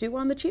 do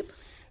on the cheap?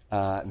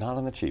 Not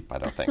on the cheap, I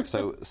don't think.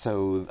 So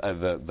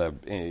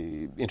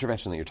the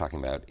intervention that you're talking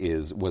about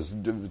was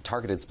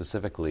targeted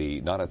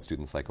specifically not at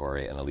students like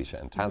Ori and Alicia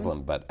and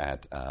Taslim, but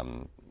at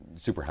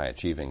super high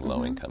achieving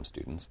low income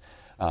students.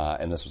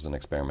 And this was an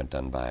experiment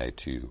done by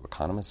two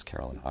economists,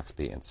 Carolyn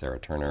Hawksby and Sarah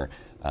Turner,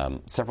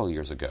 several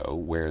years ago,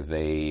 where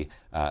they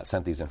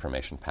sent these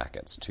information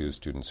packets to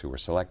students who were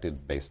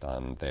selected based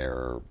on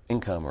their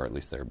income, or at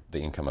least the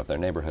income of their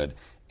neighborhood,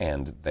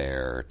 and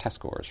their test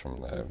scores from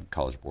the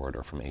College Board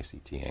or from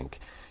ACT Inc.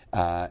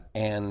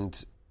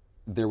 And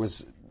there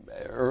was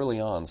early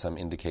on some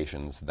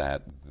indications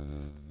that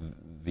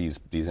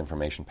these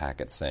information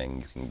packets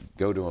saying you can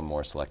go to a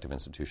more selective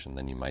institution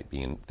than you might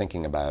be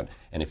thinking about,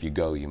 and if you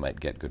go, you might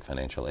get good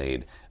financial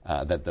aid,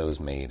 that those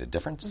made a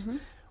difference.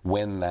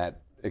 When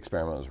that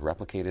experiment was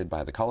replicated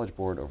by the College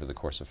Board over the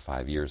course of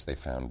 5 years, they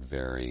found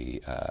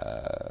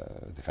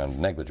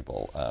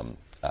negligible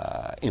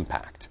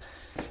impact.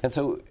 And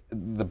so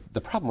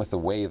the problem with the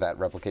way that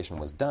replication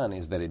was done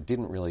is that it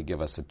didn't really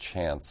give us a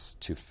chance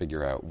to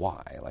figure out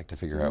why, to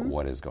figure out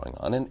what is going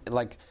on. And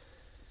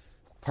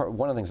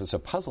one of the things that's so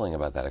puzzling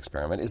about that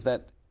experiment is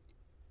that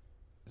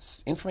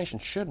information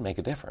should make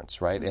a difference,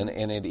 right?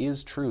 And it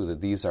is true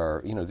that these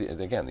are,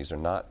 these are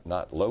not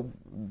low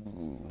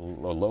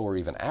or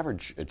even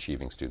average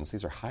achieving students.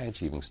 These are high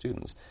achieving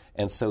students.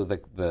 And so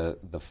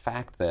the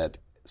fact that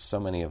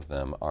so many of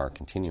them are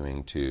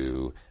continuing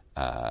to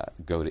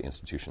go to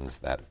institutions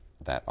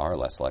that are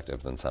less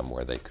selective than some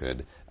where they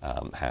could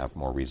have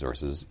more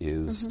resources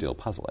is still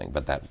puzzling.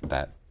 But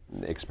that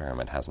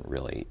experiment hasn't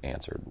really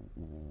answered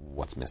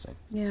what's missing.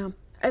 Yeah.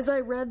 As I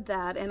read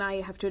that, and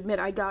I have to admit,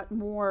 I got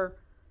more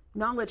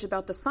knowledge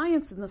about the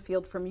science in the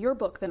field from your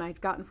book than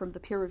I'd gotten from the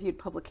peer-reviewed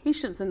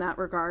publications in that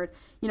regard.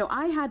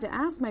 I had to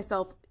ask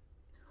myself,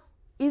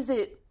 does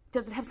it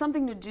have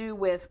something to do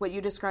with what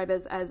you describe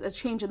as a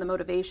change in the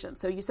motivation?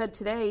 So you said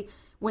today,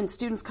 when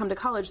students come to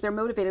college, they're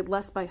motivated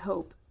less by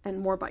hope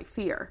and more by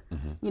fear.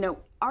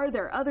 Are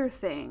there other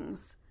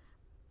things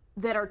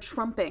that are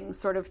trumping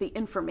sort of the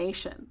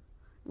information,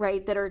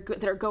 right, that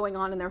are going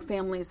on in their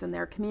families and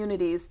their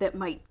communities that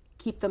might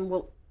keep them,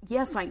 well,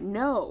 yes, I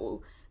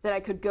know that I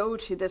could go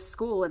to this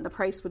school and the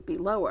price would be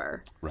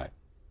lower. Right.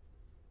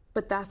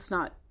 But that's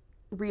not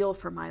real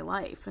for my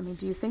life. I mean,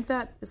 do you think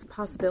that is a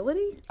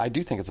possibility? I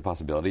do think it's a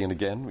possibility. And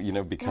again,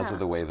 because of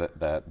the way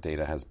that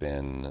data has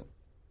been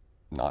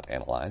not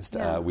analyzed,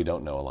 we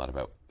don't know a lot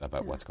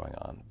about what's going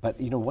on. But,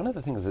 one of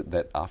the things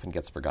that often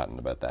gets forgotten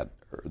about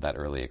that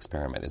early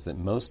experiment is that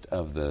most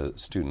of the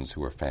students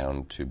who were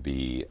found to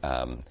be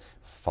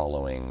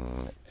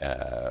following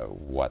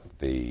what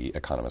the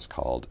economists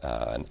called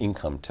an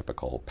income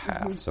typical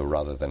path. So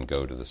rather than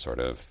go to the sort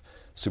of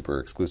super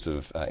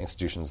exclusive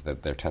institutions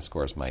that their test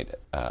scores might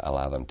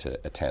allow them to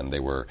attend, they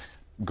were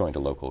going to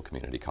local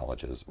community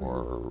colleges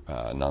or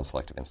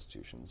non-selective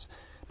institutions,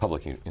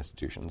 public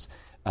institutions,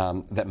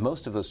 that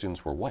most of those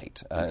students were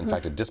white. In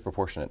fact, a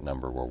disproportionate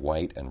number were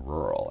white and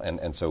rural.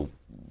 And so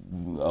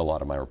a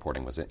lot of my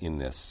reporting was in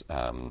this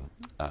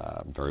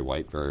very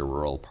white, very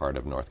rural part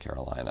of North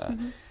Carolina.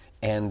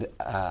 And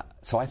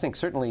so I think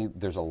certainly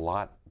there's a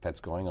lot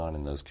that's going on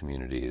in those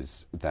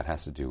communities that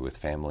has to do with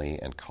family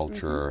and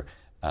culture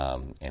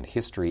and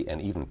history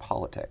and even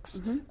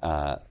politics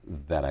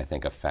that I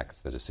think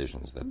affects the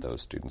decisions that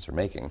those students are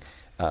making.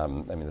 I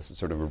mean, this is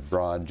sort of a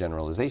broad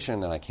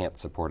generalization, and I can't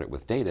support it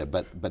with data,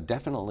 but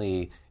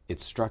definitely it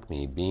struck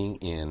me being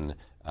in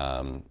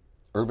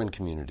urban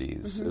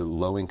communities,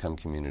 low-income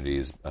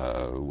communities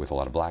with a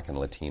lot of Black and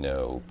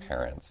Latino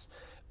parents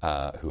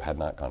who had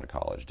not gone to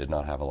college, did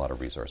not have a lot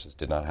of resources,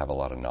 did not have a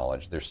lot of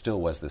knowledge. There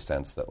still was the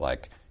sense that,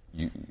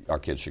 our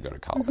kids should go to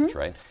college,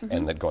 right?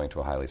 And that going to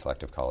a highly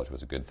selective college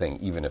was a good thing,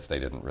 even if they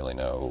didn't really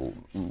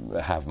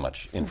have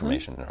much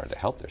information in order to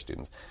help their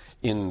students.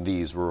 In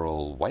these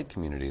rural white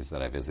communities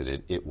that I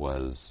visited, it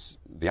was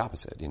the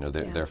opposite.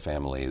 Their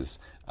families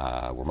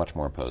were much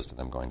more opposed to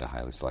them going to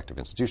highly selective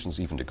institutions,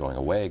 even to going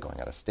away, going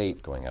out of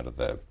state, going out of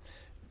the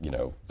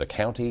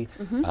county,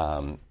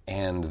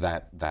 and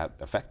that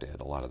affected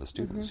a lot of the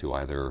students who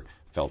either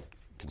felt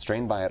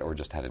constrained by it or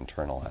just had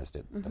internalized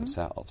it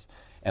themselves.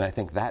 And I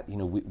think that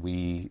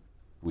we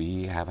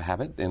have a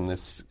habit in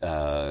this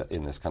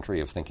country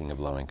of thinking of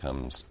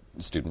low-income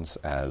students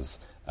as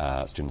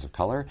students of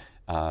color,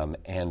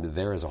 and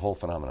there is a whole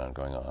phenomenon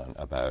going on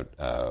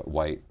about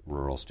white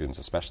rural students,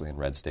 especially in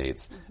red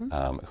states,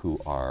 who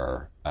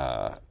are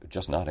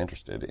just not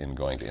interested in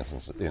going to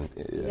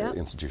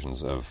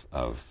institutions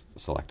of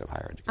selective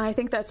higher education. I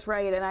think that's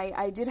right, and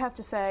I did have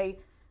to say,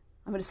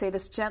 I'm going to say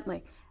this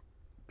gently,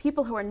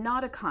 people who are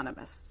not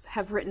economists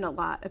have written a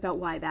lot about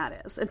why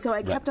that is. And so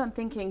I kept on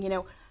thinking,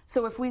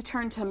 so if we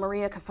turn to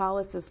Maria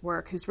Kafalis'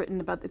 work, who's written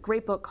about the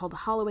great book called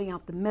Hollowing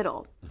Out the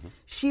Middle,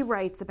 she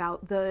writes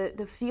about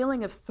the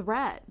feeling of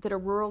threat that a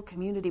rural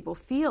community will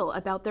feel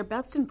about their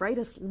best and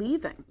brightest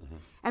leaving.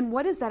 And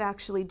what does that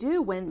actually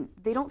do when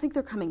they don't think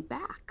they're coming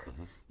back?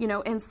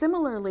 And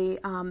similarly,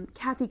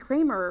 Kathy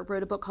Kramer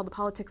wrote a book called The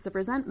Politics of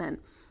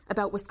Resentment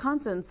about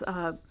Wisconsin's,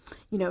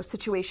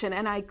 situation.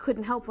 And I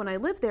couldn't help, when I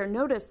lived there,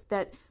 notice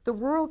that the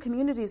rural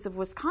communities of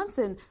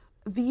Wisconsin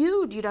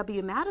viewed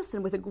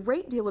UW-Madison with a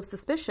great deal of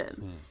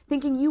suspicion,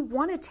 thinking, you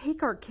want to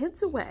take our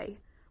kids away,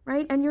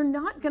 right? And you're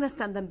not going to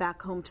send them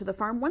back home to the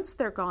farm. Once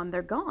they're gone,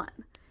 they're gone.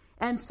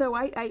 And so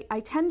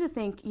I tend to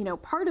think,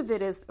 part of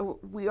it is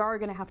we are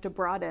going to have to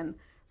broaden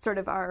sort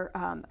of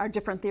our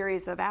different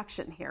theories of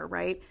action here,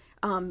 right?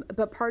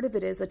 But part of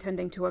it is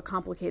attending to a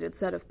complicated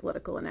set of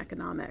political and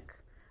economic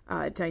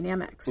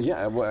dynamics.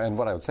 Yeah, and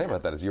what I would say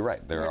about that is you're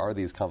right. There are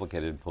these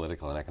complicated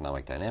political and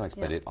economic dynamics,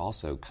 but it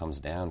also comes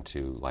down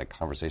to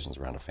conversations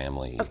around a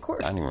family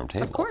dining room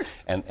table. Of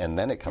course. And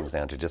then it comes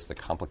down to just the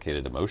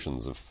complicated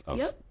emotions of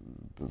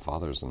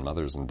fathers and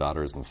mothers and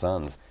daughters and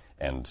sons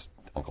and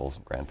uncles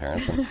and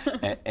grandparents.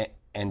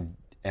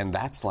 And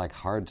that's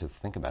hard to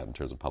think about in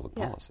terms of public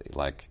policy.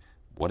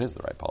 What is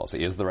the right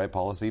policy? Is the right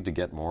policy to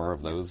get more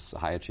of those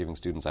high-achieving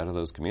students out of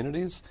those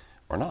communities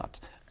or not?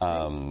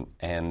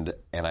 And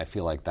I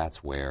feel like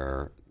that's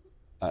where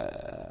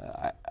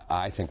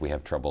I think we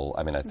have trouble.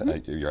 I mean,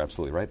 you're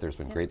absolutely right. There's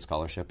been great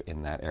scholarship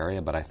in that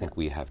area, but I think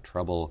we have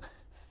trouble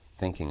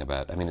thinking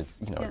about. I mean,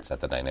 it's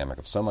at the dynamic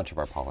of so much of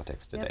our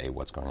politics today.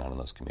 What's going on in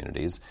those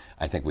communities?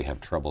 I think we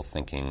have trouble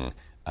thinking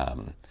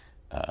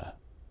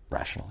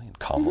rationally and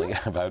calmly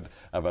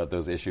about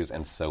those issues,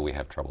 and so we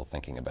have trouble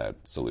thinking about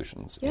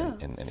solutions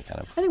in any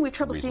kind of. I think we have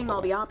trouble seeing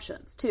all the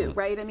options too,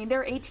 right? I mean, there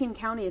are 18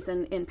 counties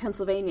in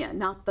Pennsylvania,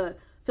 not the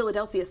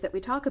Philadelphias that we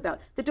talk about,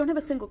 that don't have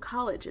a single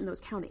college in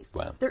those counties.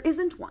 Wow. There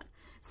isn't one.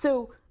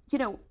 So,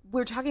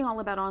 we're talking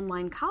all about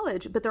online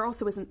college, but there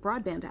also isn't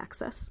broadband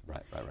access.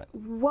 Right.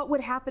 What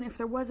would happen if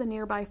there was a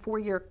nearby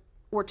 4-year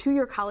or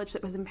 2-year college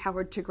that was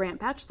empowered to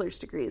grant bachelor's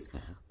degrees?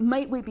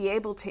 Might we be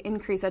able to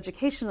increase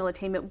educational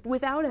attainment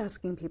without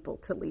asking people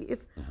to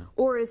leave?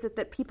 Or is it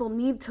that people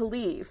need to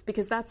leave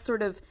because that's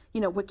sort of,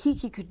 what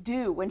Kiki could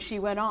do when she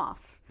went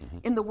off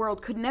in the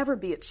world could never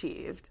be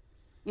achieved?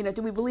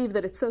 Do we believe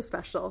that it's so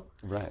special?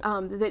 Right.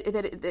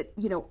 That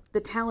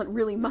the talent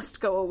really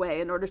must go away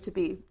in order to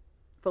be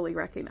fully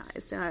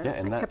recognized? I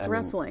kept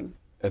wrestling.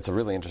 It's a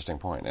really interesting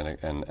point,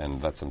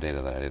 and that's some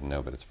data that I didn't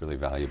know, but it's really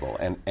valuable.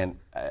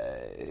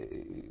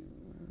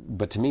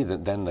 But to me,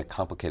 then the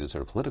complicated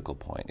sort of political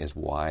point is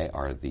why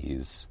are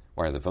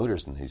the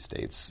voters in these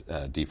states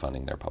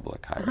defunding their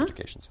public higher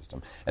education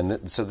system?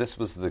 And so this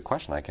was the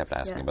question I kept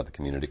asking about the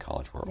community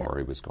college where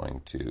Ori was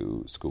going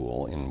to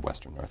school in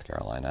Western North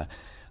Carolina.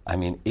 I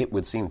mean, it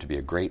would seem to be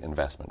a great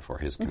investment for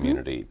his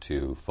community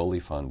to fully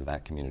fund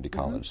that community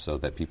college so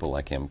that people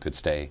like him could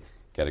stay,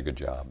 get a good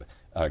job,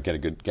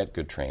 get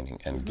good training,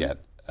 and get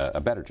a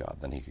better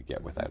job than he could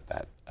get without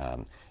that.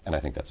 And I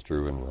think that's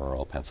true in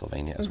rural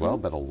Pennsylvania as well,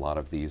 but a lot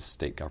of these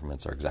state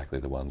governments are exactly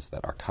the ones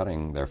that are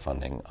cutting their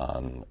funding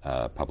on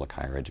public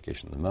higher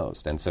education the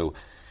most. And so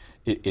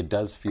it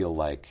does feel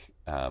like,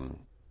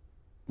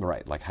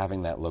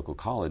 having that local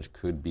college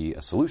could be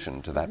a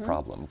solution to that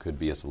problem, could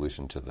be a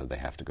solution to the they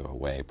have to go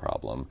away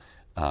problem.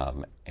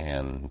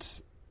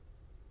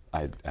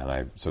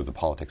 So the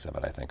politics of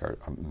it, I think, are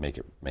make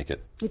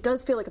it. It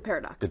does feel like a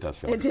paradox. It does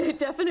feel. It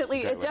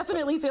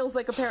definitely feels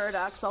like a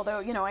paradox. Although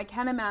I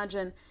can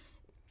imagine,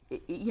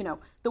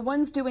 the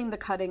ones doing the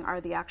cutting are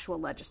the actual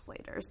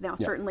legislators. Now,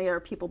 certainly there are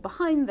people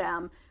behind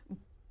them,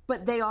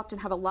 but they often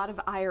have a lot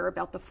of ire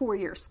about the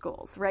 4-year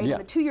schools, right? Yeah.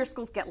 And the 2-year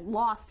schools get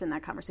lost in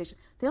that conversation.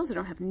 They also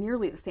don't have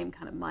nearly the same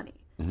kind of money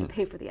to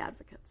pay for the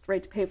advocates,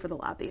 right? To pay for the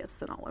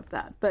lobbyists and all of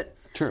that. But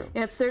true.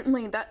 It's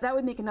certainly that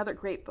would make another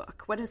great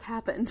book. What has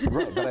happened?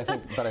 Right, but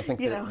I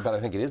think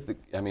it is the.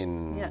 I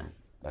mean,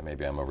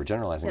 maybe I'm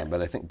overgeneralizing it,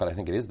 but I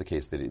think it is the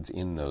case that it's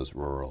in those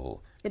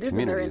rural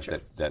communities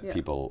that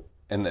people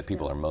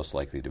are most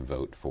likely to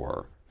vote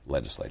for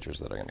legislatures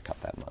that are going to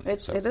cut that money.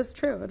 It is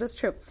true. It is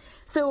true.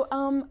 So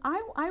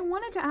I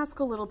wanted to ask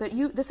a little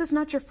bit. This is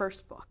not your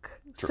first book,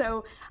 True.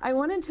 So I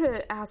wanted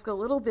to ask a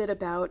little bit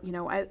about,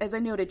 as I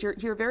noted,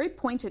 you're very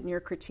pointed in your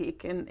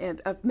critique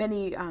and of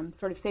many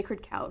sort of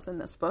sacred cows in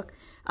this book,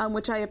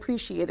 which I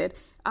appreciated.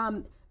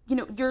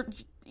 Your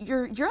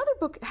other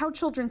book, How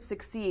Children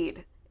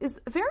Succeed, is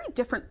a very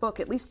different book,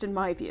 at least in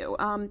my view,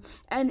 and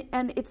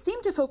it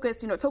seemed to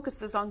focus. It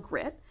focuses on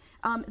grit.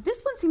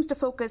 This one seems to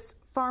focus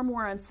far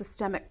more on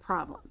systemic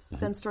problems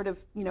than sort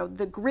of,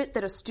 the grit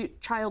that a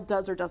child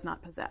does or does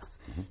not possess.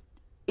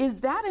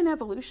 Is that an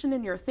evolution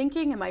in your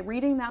thinking? Am I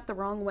reading that the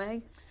wrong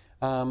way?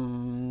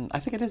 I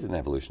think it is an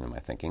evolution in my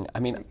thinking. I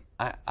mean,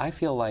 I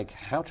feel like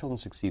How Children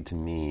Succeed to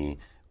me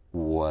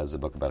was a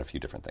book about a few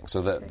different things.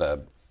 So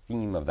the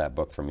theme of that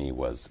book for me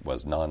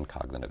was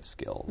non-cognitive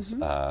skills.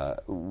 And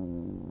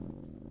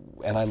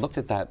I looked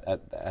at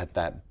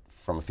that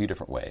from a few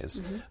different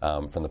ways.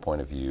 From the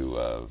point of view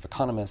of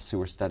economists who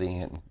were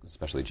studying it,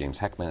 especially James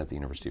Heckman at the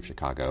University of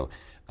Chicago,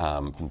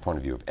 from the point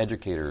of view of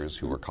educators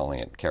who were calling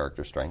it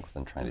character strength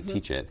and trying to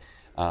teach it.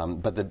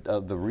 But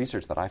the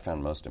research that I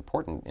found most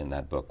important in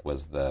that book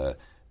was the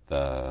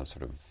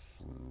sort of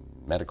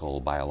medical,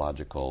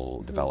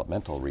 biological,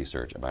 developmental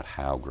research about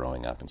how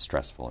growing up in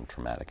stressful and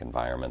traumatic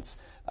environments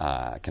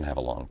can have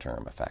a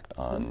long-term effect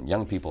on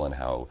young people, and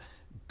how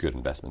good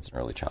investments in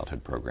early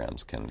childhood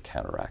programs can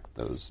counteract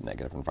those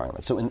negative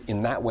environments. So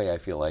in that way, I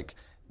feel like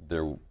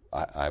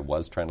I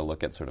was trying to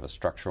look at sort of a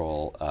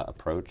structural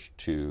approach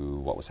to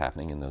what was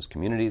happening in those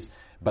communities,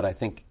 but I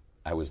think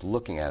I was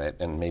looking at it,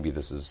 and maybe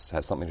this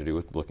has something to do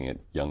with looking at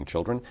young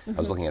children. I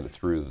was looking at it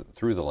through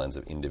the lens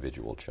of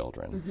individual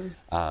children,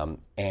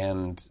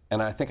 and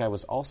I think I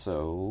was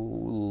also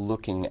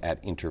looking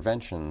at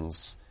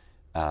interventions.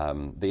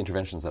 The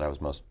interventions that I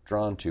was most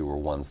drawn to were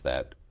ones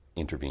that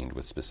intervened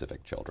with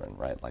specific children,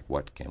 right? Like,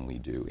 what can we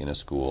do in a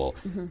school,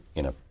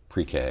 in a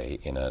pre-K,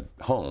 in a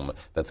home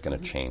that's going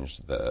to change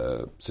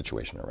the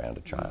situation around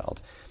a child?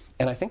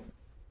 And I think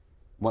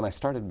when I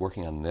started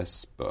working on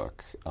this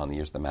book, on the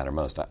years that matter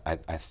most, I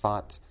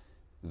thought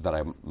that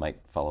I might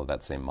follow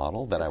that same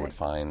model, that I would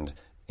find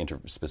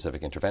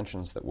specific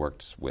interventions that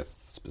worked with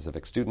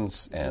specific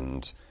students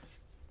and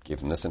give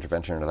them this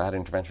intervention or that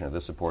intervention or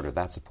this support or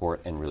that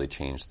support and really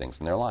change things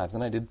in their lives.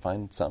 And I did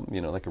find some,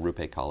 like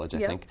Arrupe College, I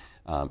think,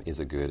 is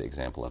a good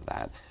example of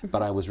that.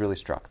 But I was really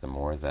struck the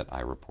more that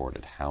I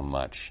reported how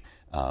much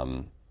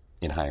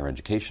in higher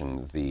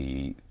education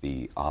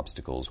the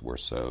obstacles were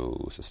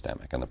so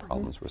systemic and the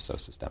problems were so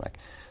systemic.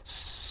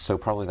 So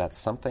probably that's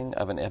something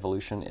of an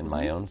evolution in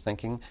my own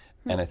thinking,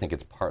 and I think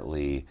it's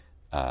partly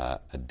a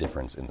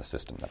difference in the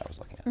system that I was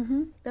looking at.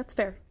 That's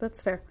fair.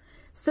 That's fair.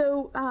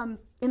 So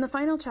in the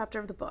final chapter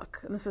of the book,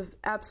 and this is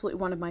absolutely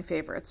one of my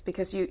favorites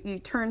because you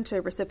turn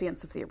to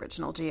recipients of the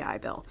original GI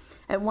Bill.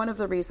 And one of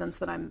the reasons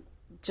that I'm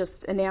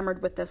just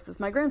enamored with this is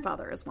my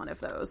grandfather is one of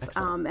those.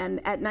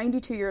 And at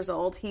 92 years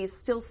old, he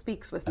still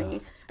speaks with me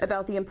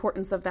about the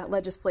importance of that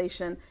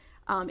legislation.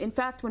 In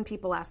fact, when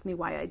people ask me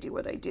why I do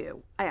what I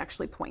do, I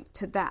actually point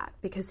to that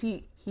because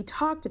he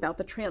talked about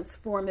the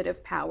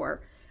transformative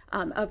power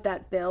of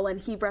that bill,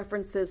 and he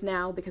references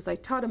now, because I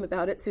taught him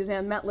about it,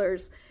 Suzanne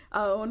Mettler's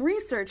own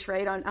research,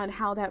 right, on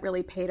how that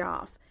really paid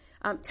off.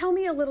 Tell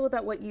me a little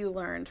about what you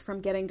learned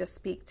from getting to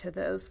speak to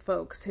those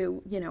folks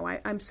who,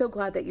 I'm so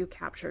glad that you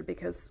captured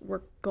because we're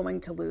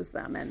going to lose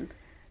them, and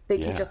they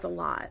teach us a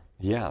lot.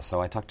 Yeah,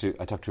 so I talked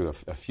to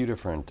a few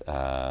different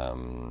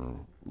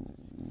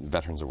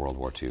veterans of World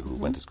War II who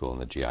went to school in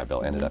the GI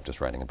Bill. Ended up just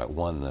writing about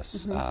one,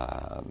 this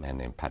man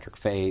named Patrick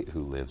Fay,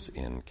 who lives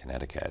in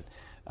Connecticut,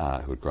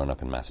 who had grown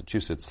up in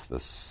Massachusetts, the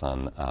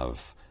son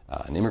of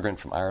an immigrant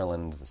from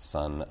Ireland, the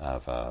son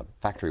of a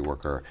factory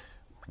worker,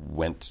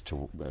 went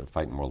to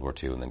fight in World War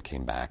II and then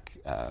came back,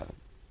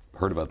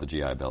 heard about the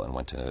GI Bill and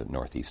went to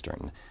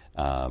Northeastern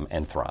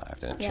and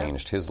thrived. And it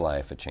changed his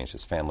life, it changed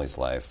his family's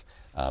life,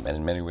 and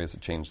in many ways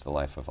it changed the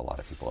life of a lot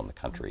of people in the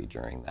country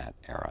during that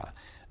era.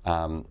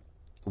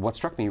 What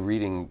struck me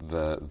reading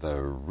the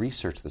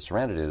research that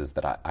surrounded it is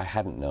that I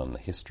hadn't known the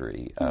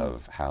history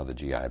of how the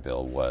GI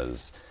Bill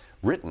was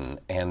written,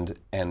 and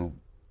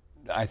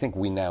I think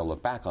we now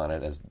look back on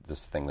it as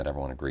this thing that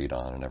everyone agreed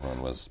on and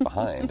everyone was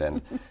behind.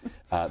 And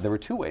there were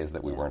two ways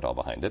that we weren't all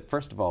behind it.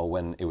 First of all,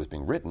 when it was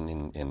being written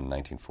in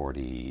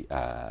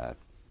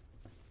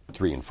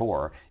 1943 and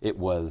 4, it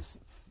was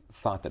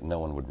thought that no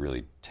one would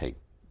really take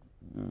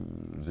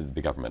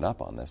the government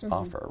up on this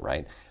offer,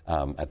 right?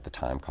 At the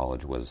time,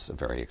 college was a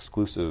very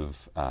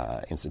exclusive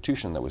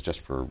institution that was just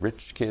for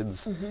rich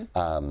kids.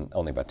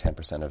 Only about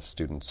 10% of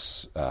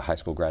students, high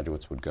school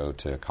graduates, would go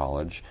to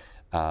college.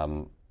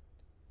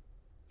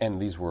 And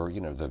these were,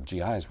 the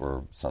GIs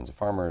were sons of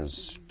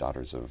farmers,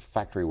 daughters of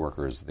factory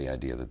workers. The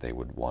idea that they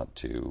would want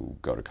to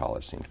go to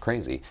college seemed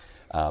crazy.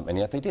 And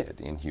yet they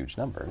did in huge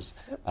numbers.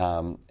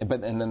 And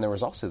then there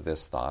was also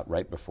this thought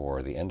right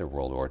before the end of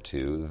World War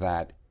II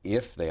that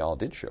if they all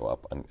did show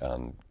up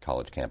on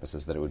college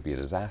campuses, that it would be a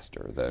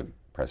disaster. The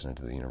president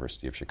of the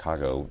University of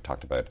Chicago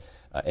talked about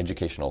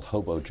educational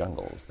hobo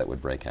jungles that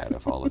would break out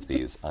if all of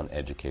these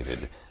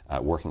uneducated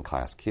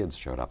working-class kids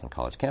showed up on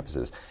college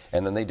campuses.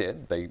 And then they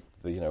did. They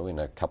in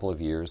a couple of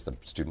years, the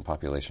student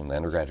population, the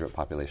undergraduate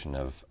population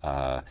of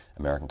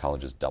American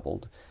colleges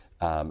doubled.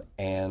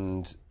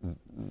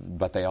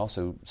 But they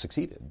also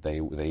succeeded.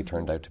 They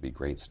turned out to be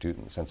great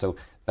students. And so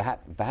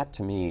that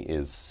to me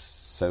is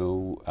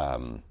so...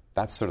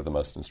 that's sort of the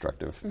most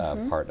instructive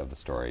part of the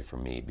story for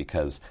me,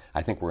 because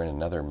I think we're in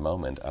another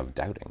moment of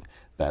doubting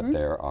that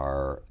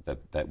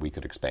that we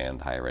could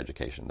expand higher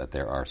education, that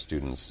there are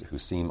students who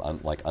seem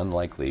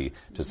unlikely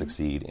to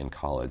succeed in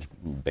college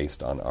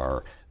based on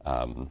our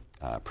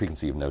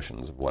preconceived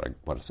notions of what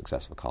a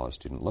successful college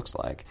student looks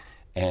like,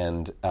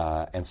 and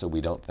so we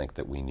don't think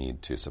that we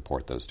need to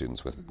support those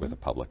students with a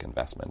public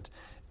investment.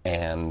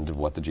 And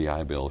what the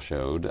GI Bill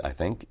showed, I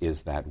think,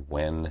 is that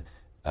when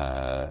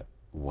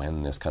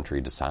when this country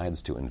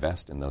decides to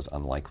invest in those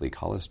unlikely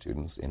college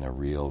students in a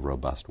real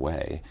robust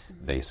way,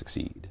 they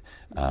succeed.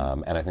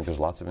 And I think there's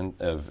lots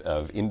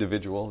of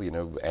individual,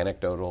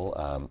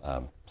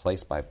 anecdotal,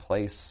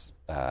 place-by-place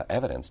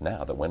evidence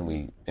now that when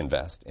we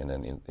invest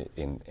in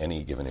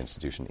any given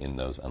institution in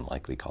those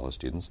unlikely college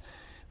students,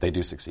 they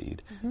do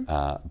succeed.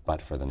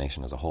 But for the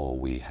nation as a whole,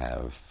 we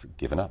have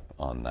given up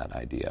on that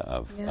idea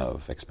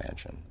of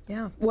expansion.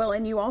 Yeah. Well,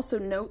 and you also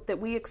note that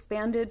we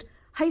expanded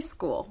high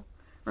school,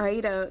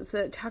 right?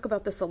 So talk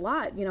about this a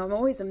lot. I'm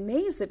always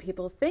amazed that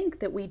people think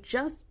that we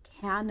just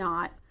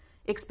cannot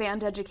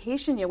expand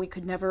education. We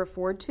could never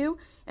afford to.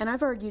 And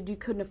I've argued you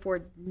couldn't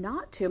afford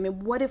not to. I mean,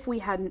 what if we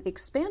hadn't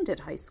expanded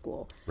high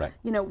school? Right.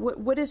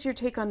 What is your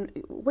take on,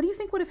 what do you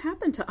think would have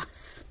happened to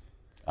us?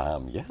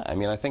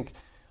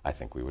 I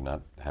think we would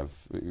not have,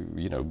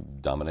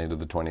 dominated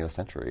the 20th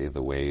century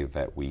the way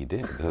that we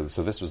did.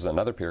 So this was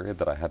another period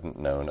that I hadn't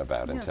known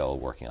about until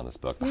working on this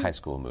book, the high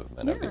school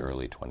movement of the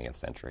early 20th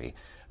century,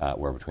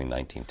 where between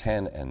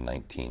 1910 and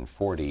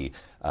 1940,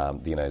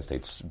 the United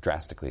States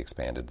drastically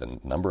expanded the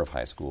number of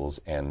high schools,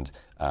 and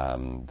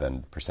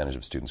the percentage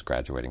of students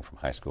graduating from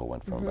high school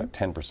went from about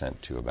 10%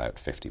 to about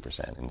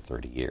 50% in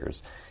 30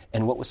 years.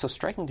 And what was so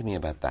striking to me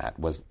about that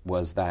was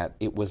that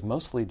it was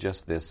mostly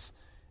just this,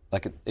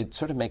 it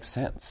sort of makes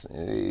sense,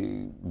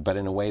 but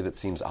in a way that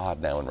seems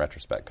odd now in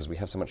retrospect, because we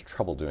have so much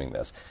trouble doing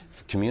this.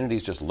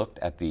 Communities just looked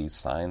at these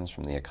signs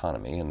from the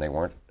economy, and they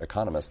weren't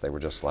economists. They were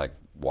just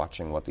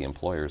watching what the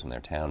employers in their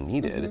town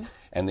needed,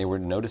 and they were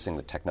noticing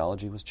that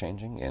technology was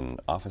changing in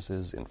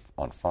offices,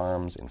 on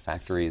farms, in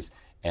factories,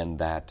 and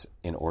that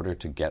in order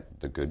to get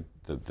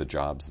the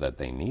jobs that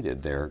they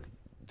needed, their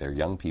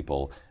young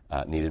people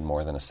needed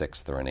more than a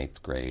 6th or an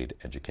 8th grade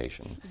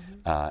education.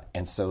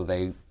 And so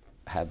they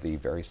had the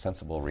very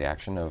sensible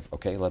reaction of,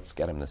 okay, let's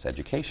get them this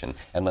education,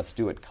 and let's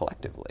do it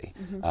collectively.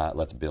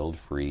 Let's build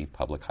free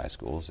public high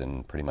schools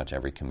in pretty much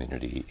every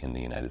community in the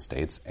United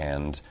States,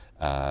 and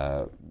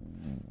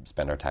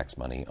spend our tax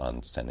money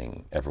on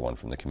sending everyone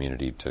from the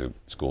community to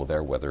school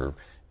there, whether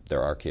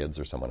they're our kids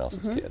or someone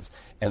else's kids.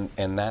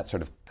 And that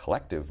sort of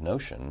collective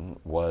notion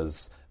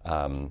was,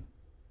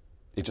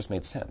 it just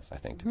made sense, I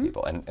think, to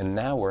people. And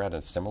now we're at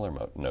a similar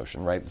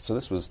notion, right? So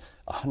this was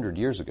 100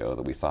 years ago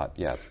that we thought,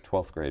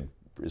 12th grade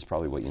is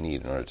probably what you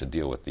need in order to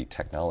deal with the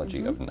technology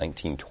of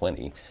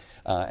 1920.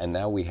 And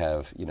now we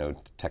have,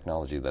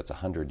 technology that's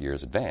 100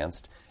 years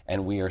advanced,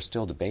 and we are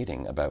still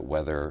debating about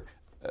whether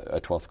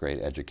a 12th grade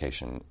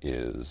education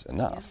is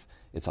enough.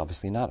 It's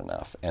obviously not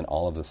enough. And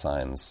all of the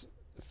signs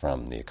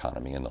from the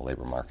economy and the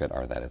labor market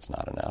are that it's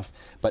not enough.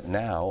 But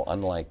now,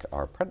 unlike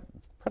our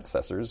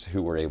predecessors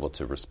who were able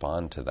to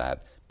respond to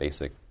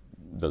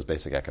those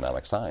basic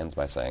economic signs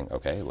by saying,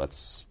 okay,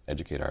 let's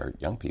educate our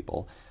young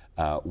people,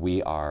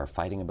 we are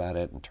fighting about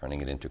it and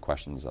turning it into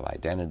questions of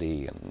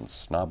identity and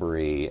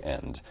snobbery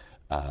and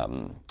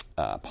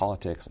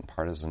politics and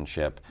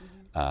partisanship,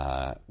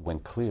 when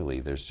clearly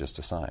there's just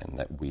a sign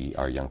that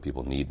our young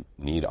people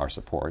need our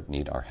support,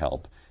 need our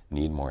help,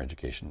 need more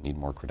education, need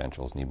more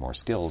credentials, need more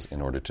skills in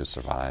order to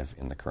survive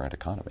in the current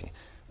economy.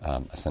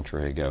 A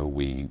century ago,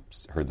 we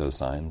heard those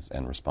signs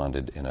and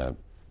responded in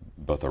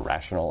both a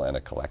rational and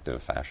a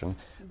collective fashion.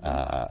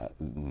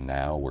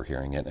 Now we're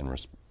hearing it and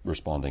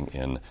responding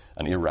in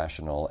an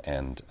irrational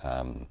and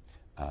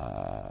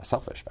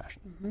selfish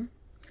fashion.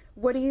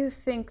 What do you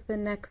think the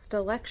next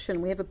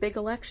election, we have a big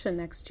election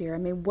next year,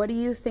 what do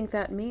you think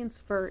that means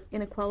for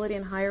inequality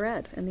in higher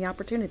ed and the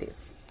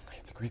opportunities?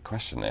 It's a great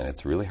question, and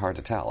it's really hard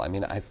to tell.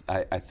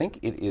 I think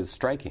it is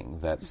striking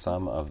that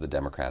some of the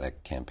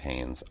Democratic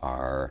campaigns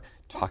are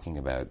talking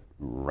about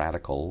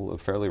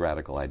fairly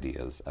radical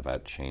ideas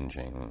about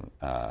changing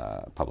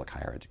public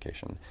higher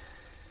education.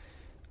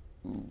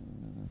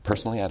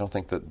 Personally, I don't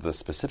think that the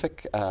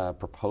specific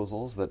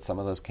proposals that some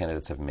of those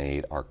candidates have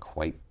made are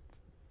quite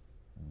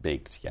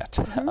baked yet,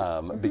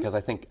 because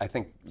I think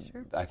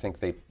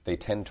they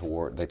tend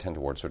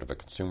toward sort of a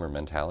consumer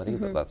mentality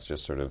that let's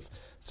just sort of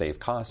save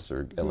costs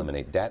or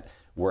eliminate debt.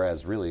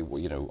 Whereas really,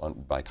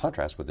 by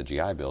contrast, what the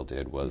GI Bill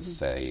did was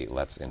say,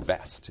 let's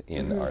invest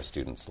in our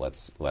students.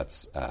 Let's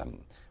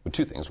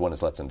two things. One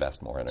is let's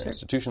invest more in our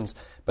institutions,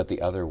 but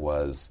the other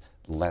was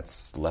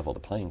let's level the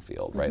playing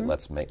field, right?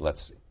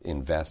 Let's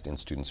invest in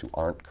students who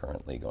aren't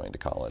currently going to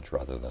college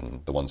rather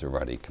than the ones who have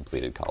already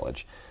completed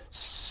college.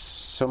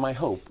 So my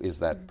hope is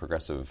that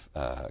progressive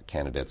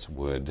candidates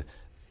would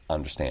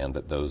understand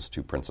that those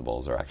two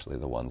principles are actually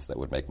the ones that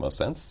would make most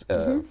sense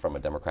from a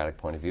Democratic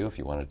point of view if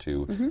you wanted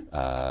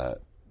to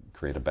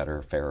create a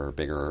better, fairer,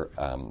 bigger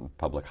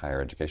public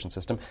higher education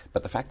system.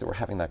 But the fact that we're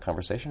having that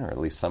conversation, or at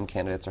least some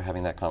candidates are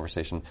having that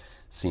conversation,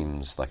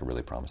 seems like a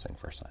really promising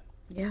first sign.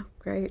 Yeah,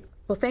 great.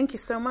 Well, thank you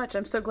so much.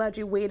 I'm so glad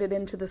you waded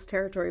into this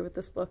territory with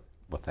this book.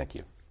 Well, thank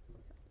you.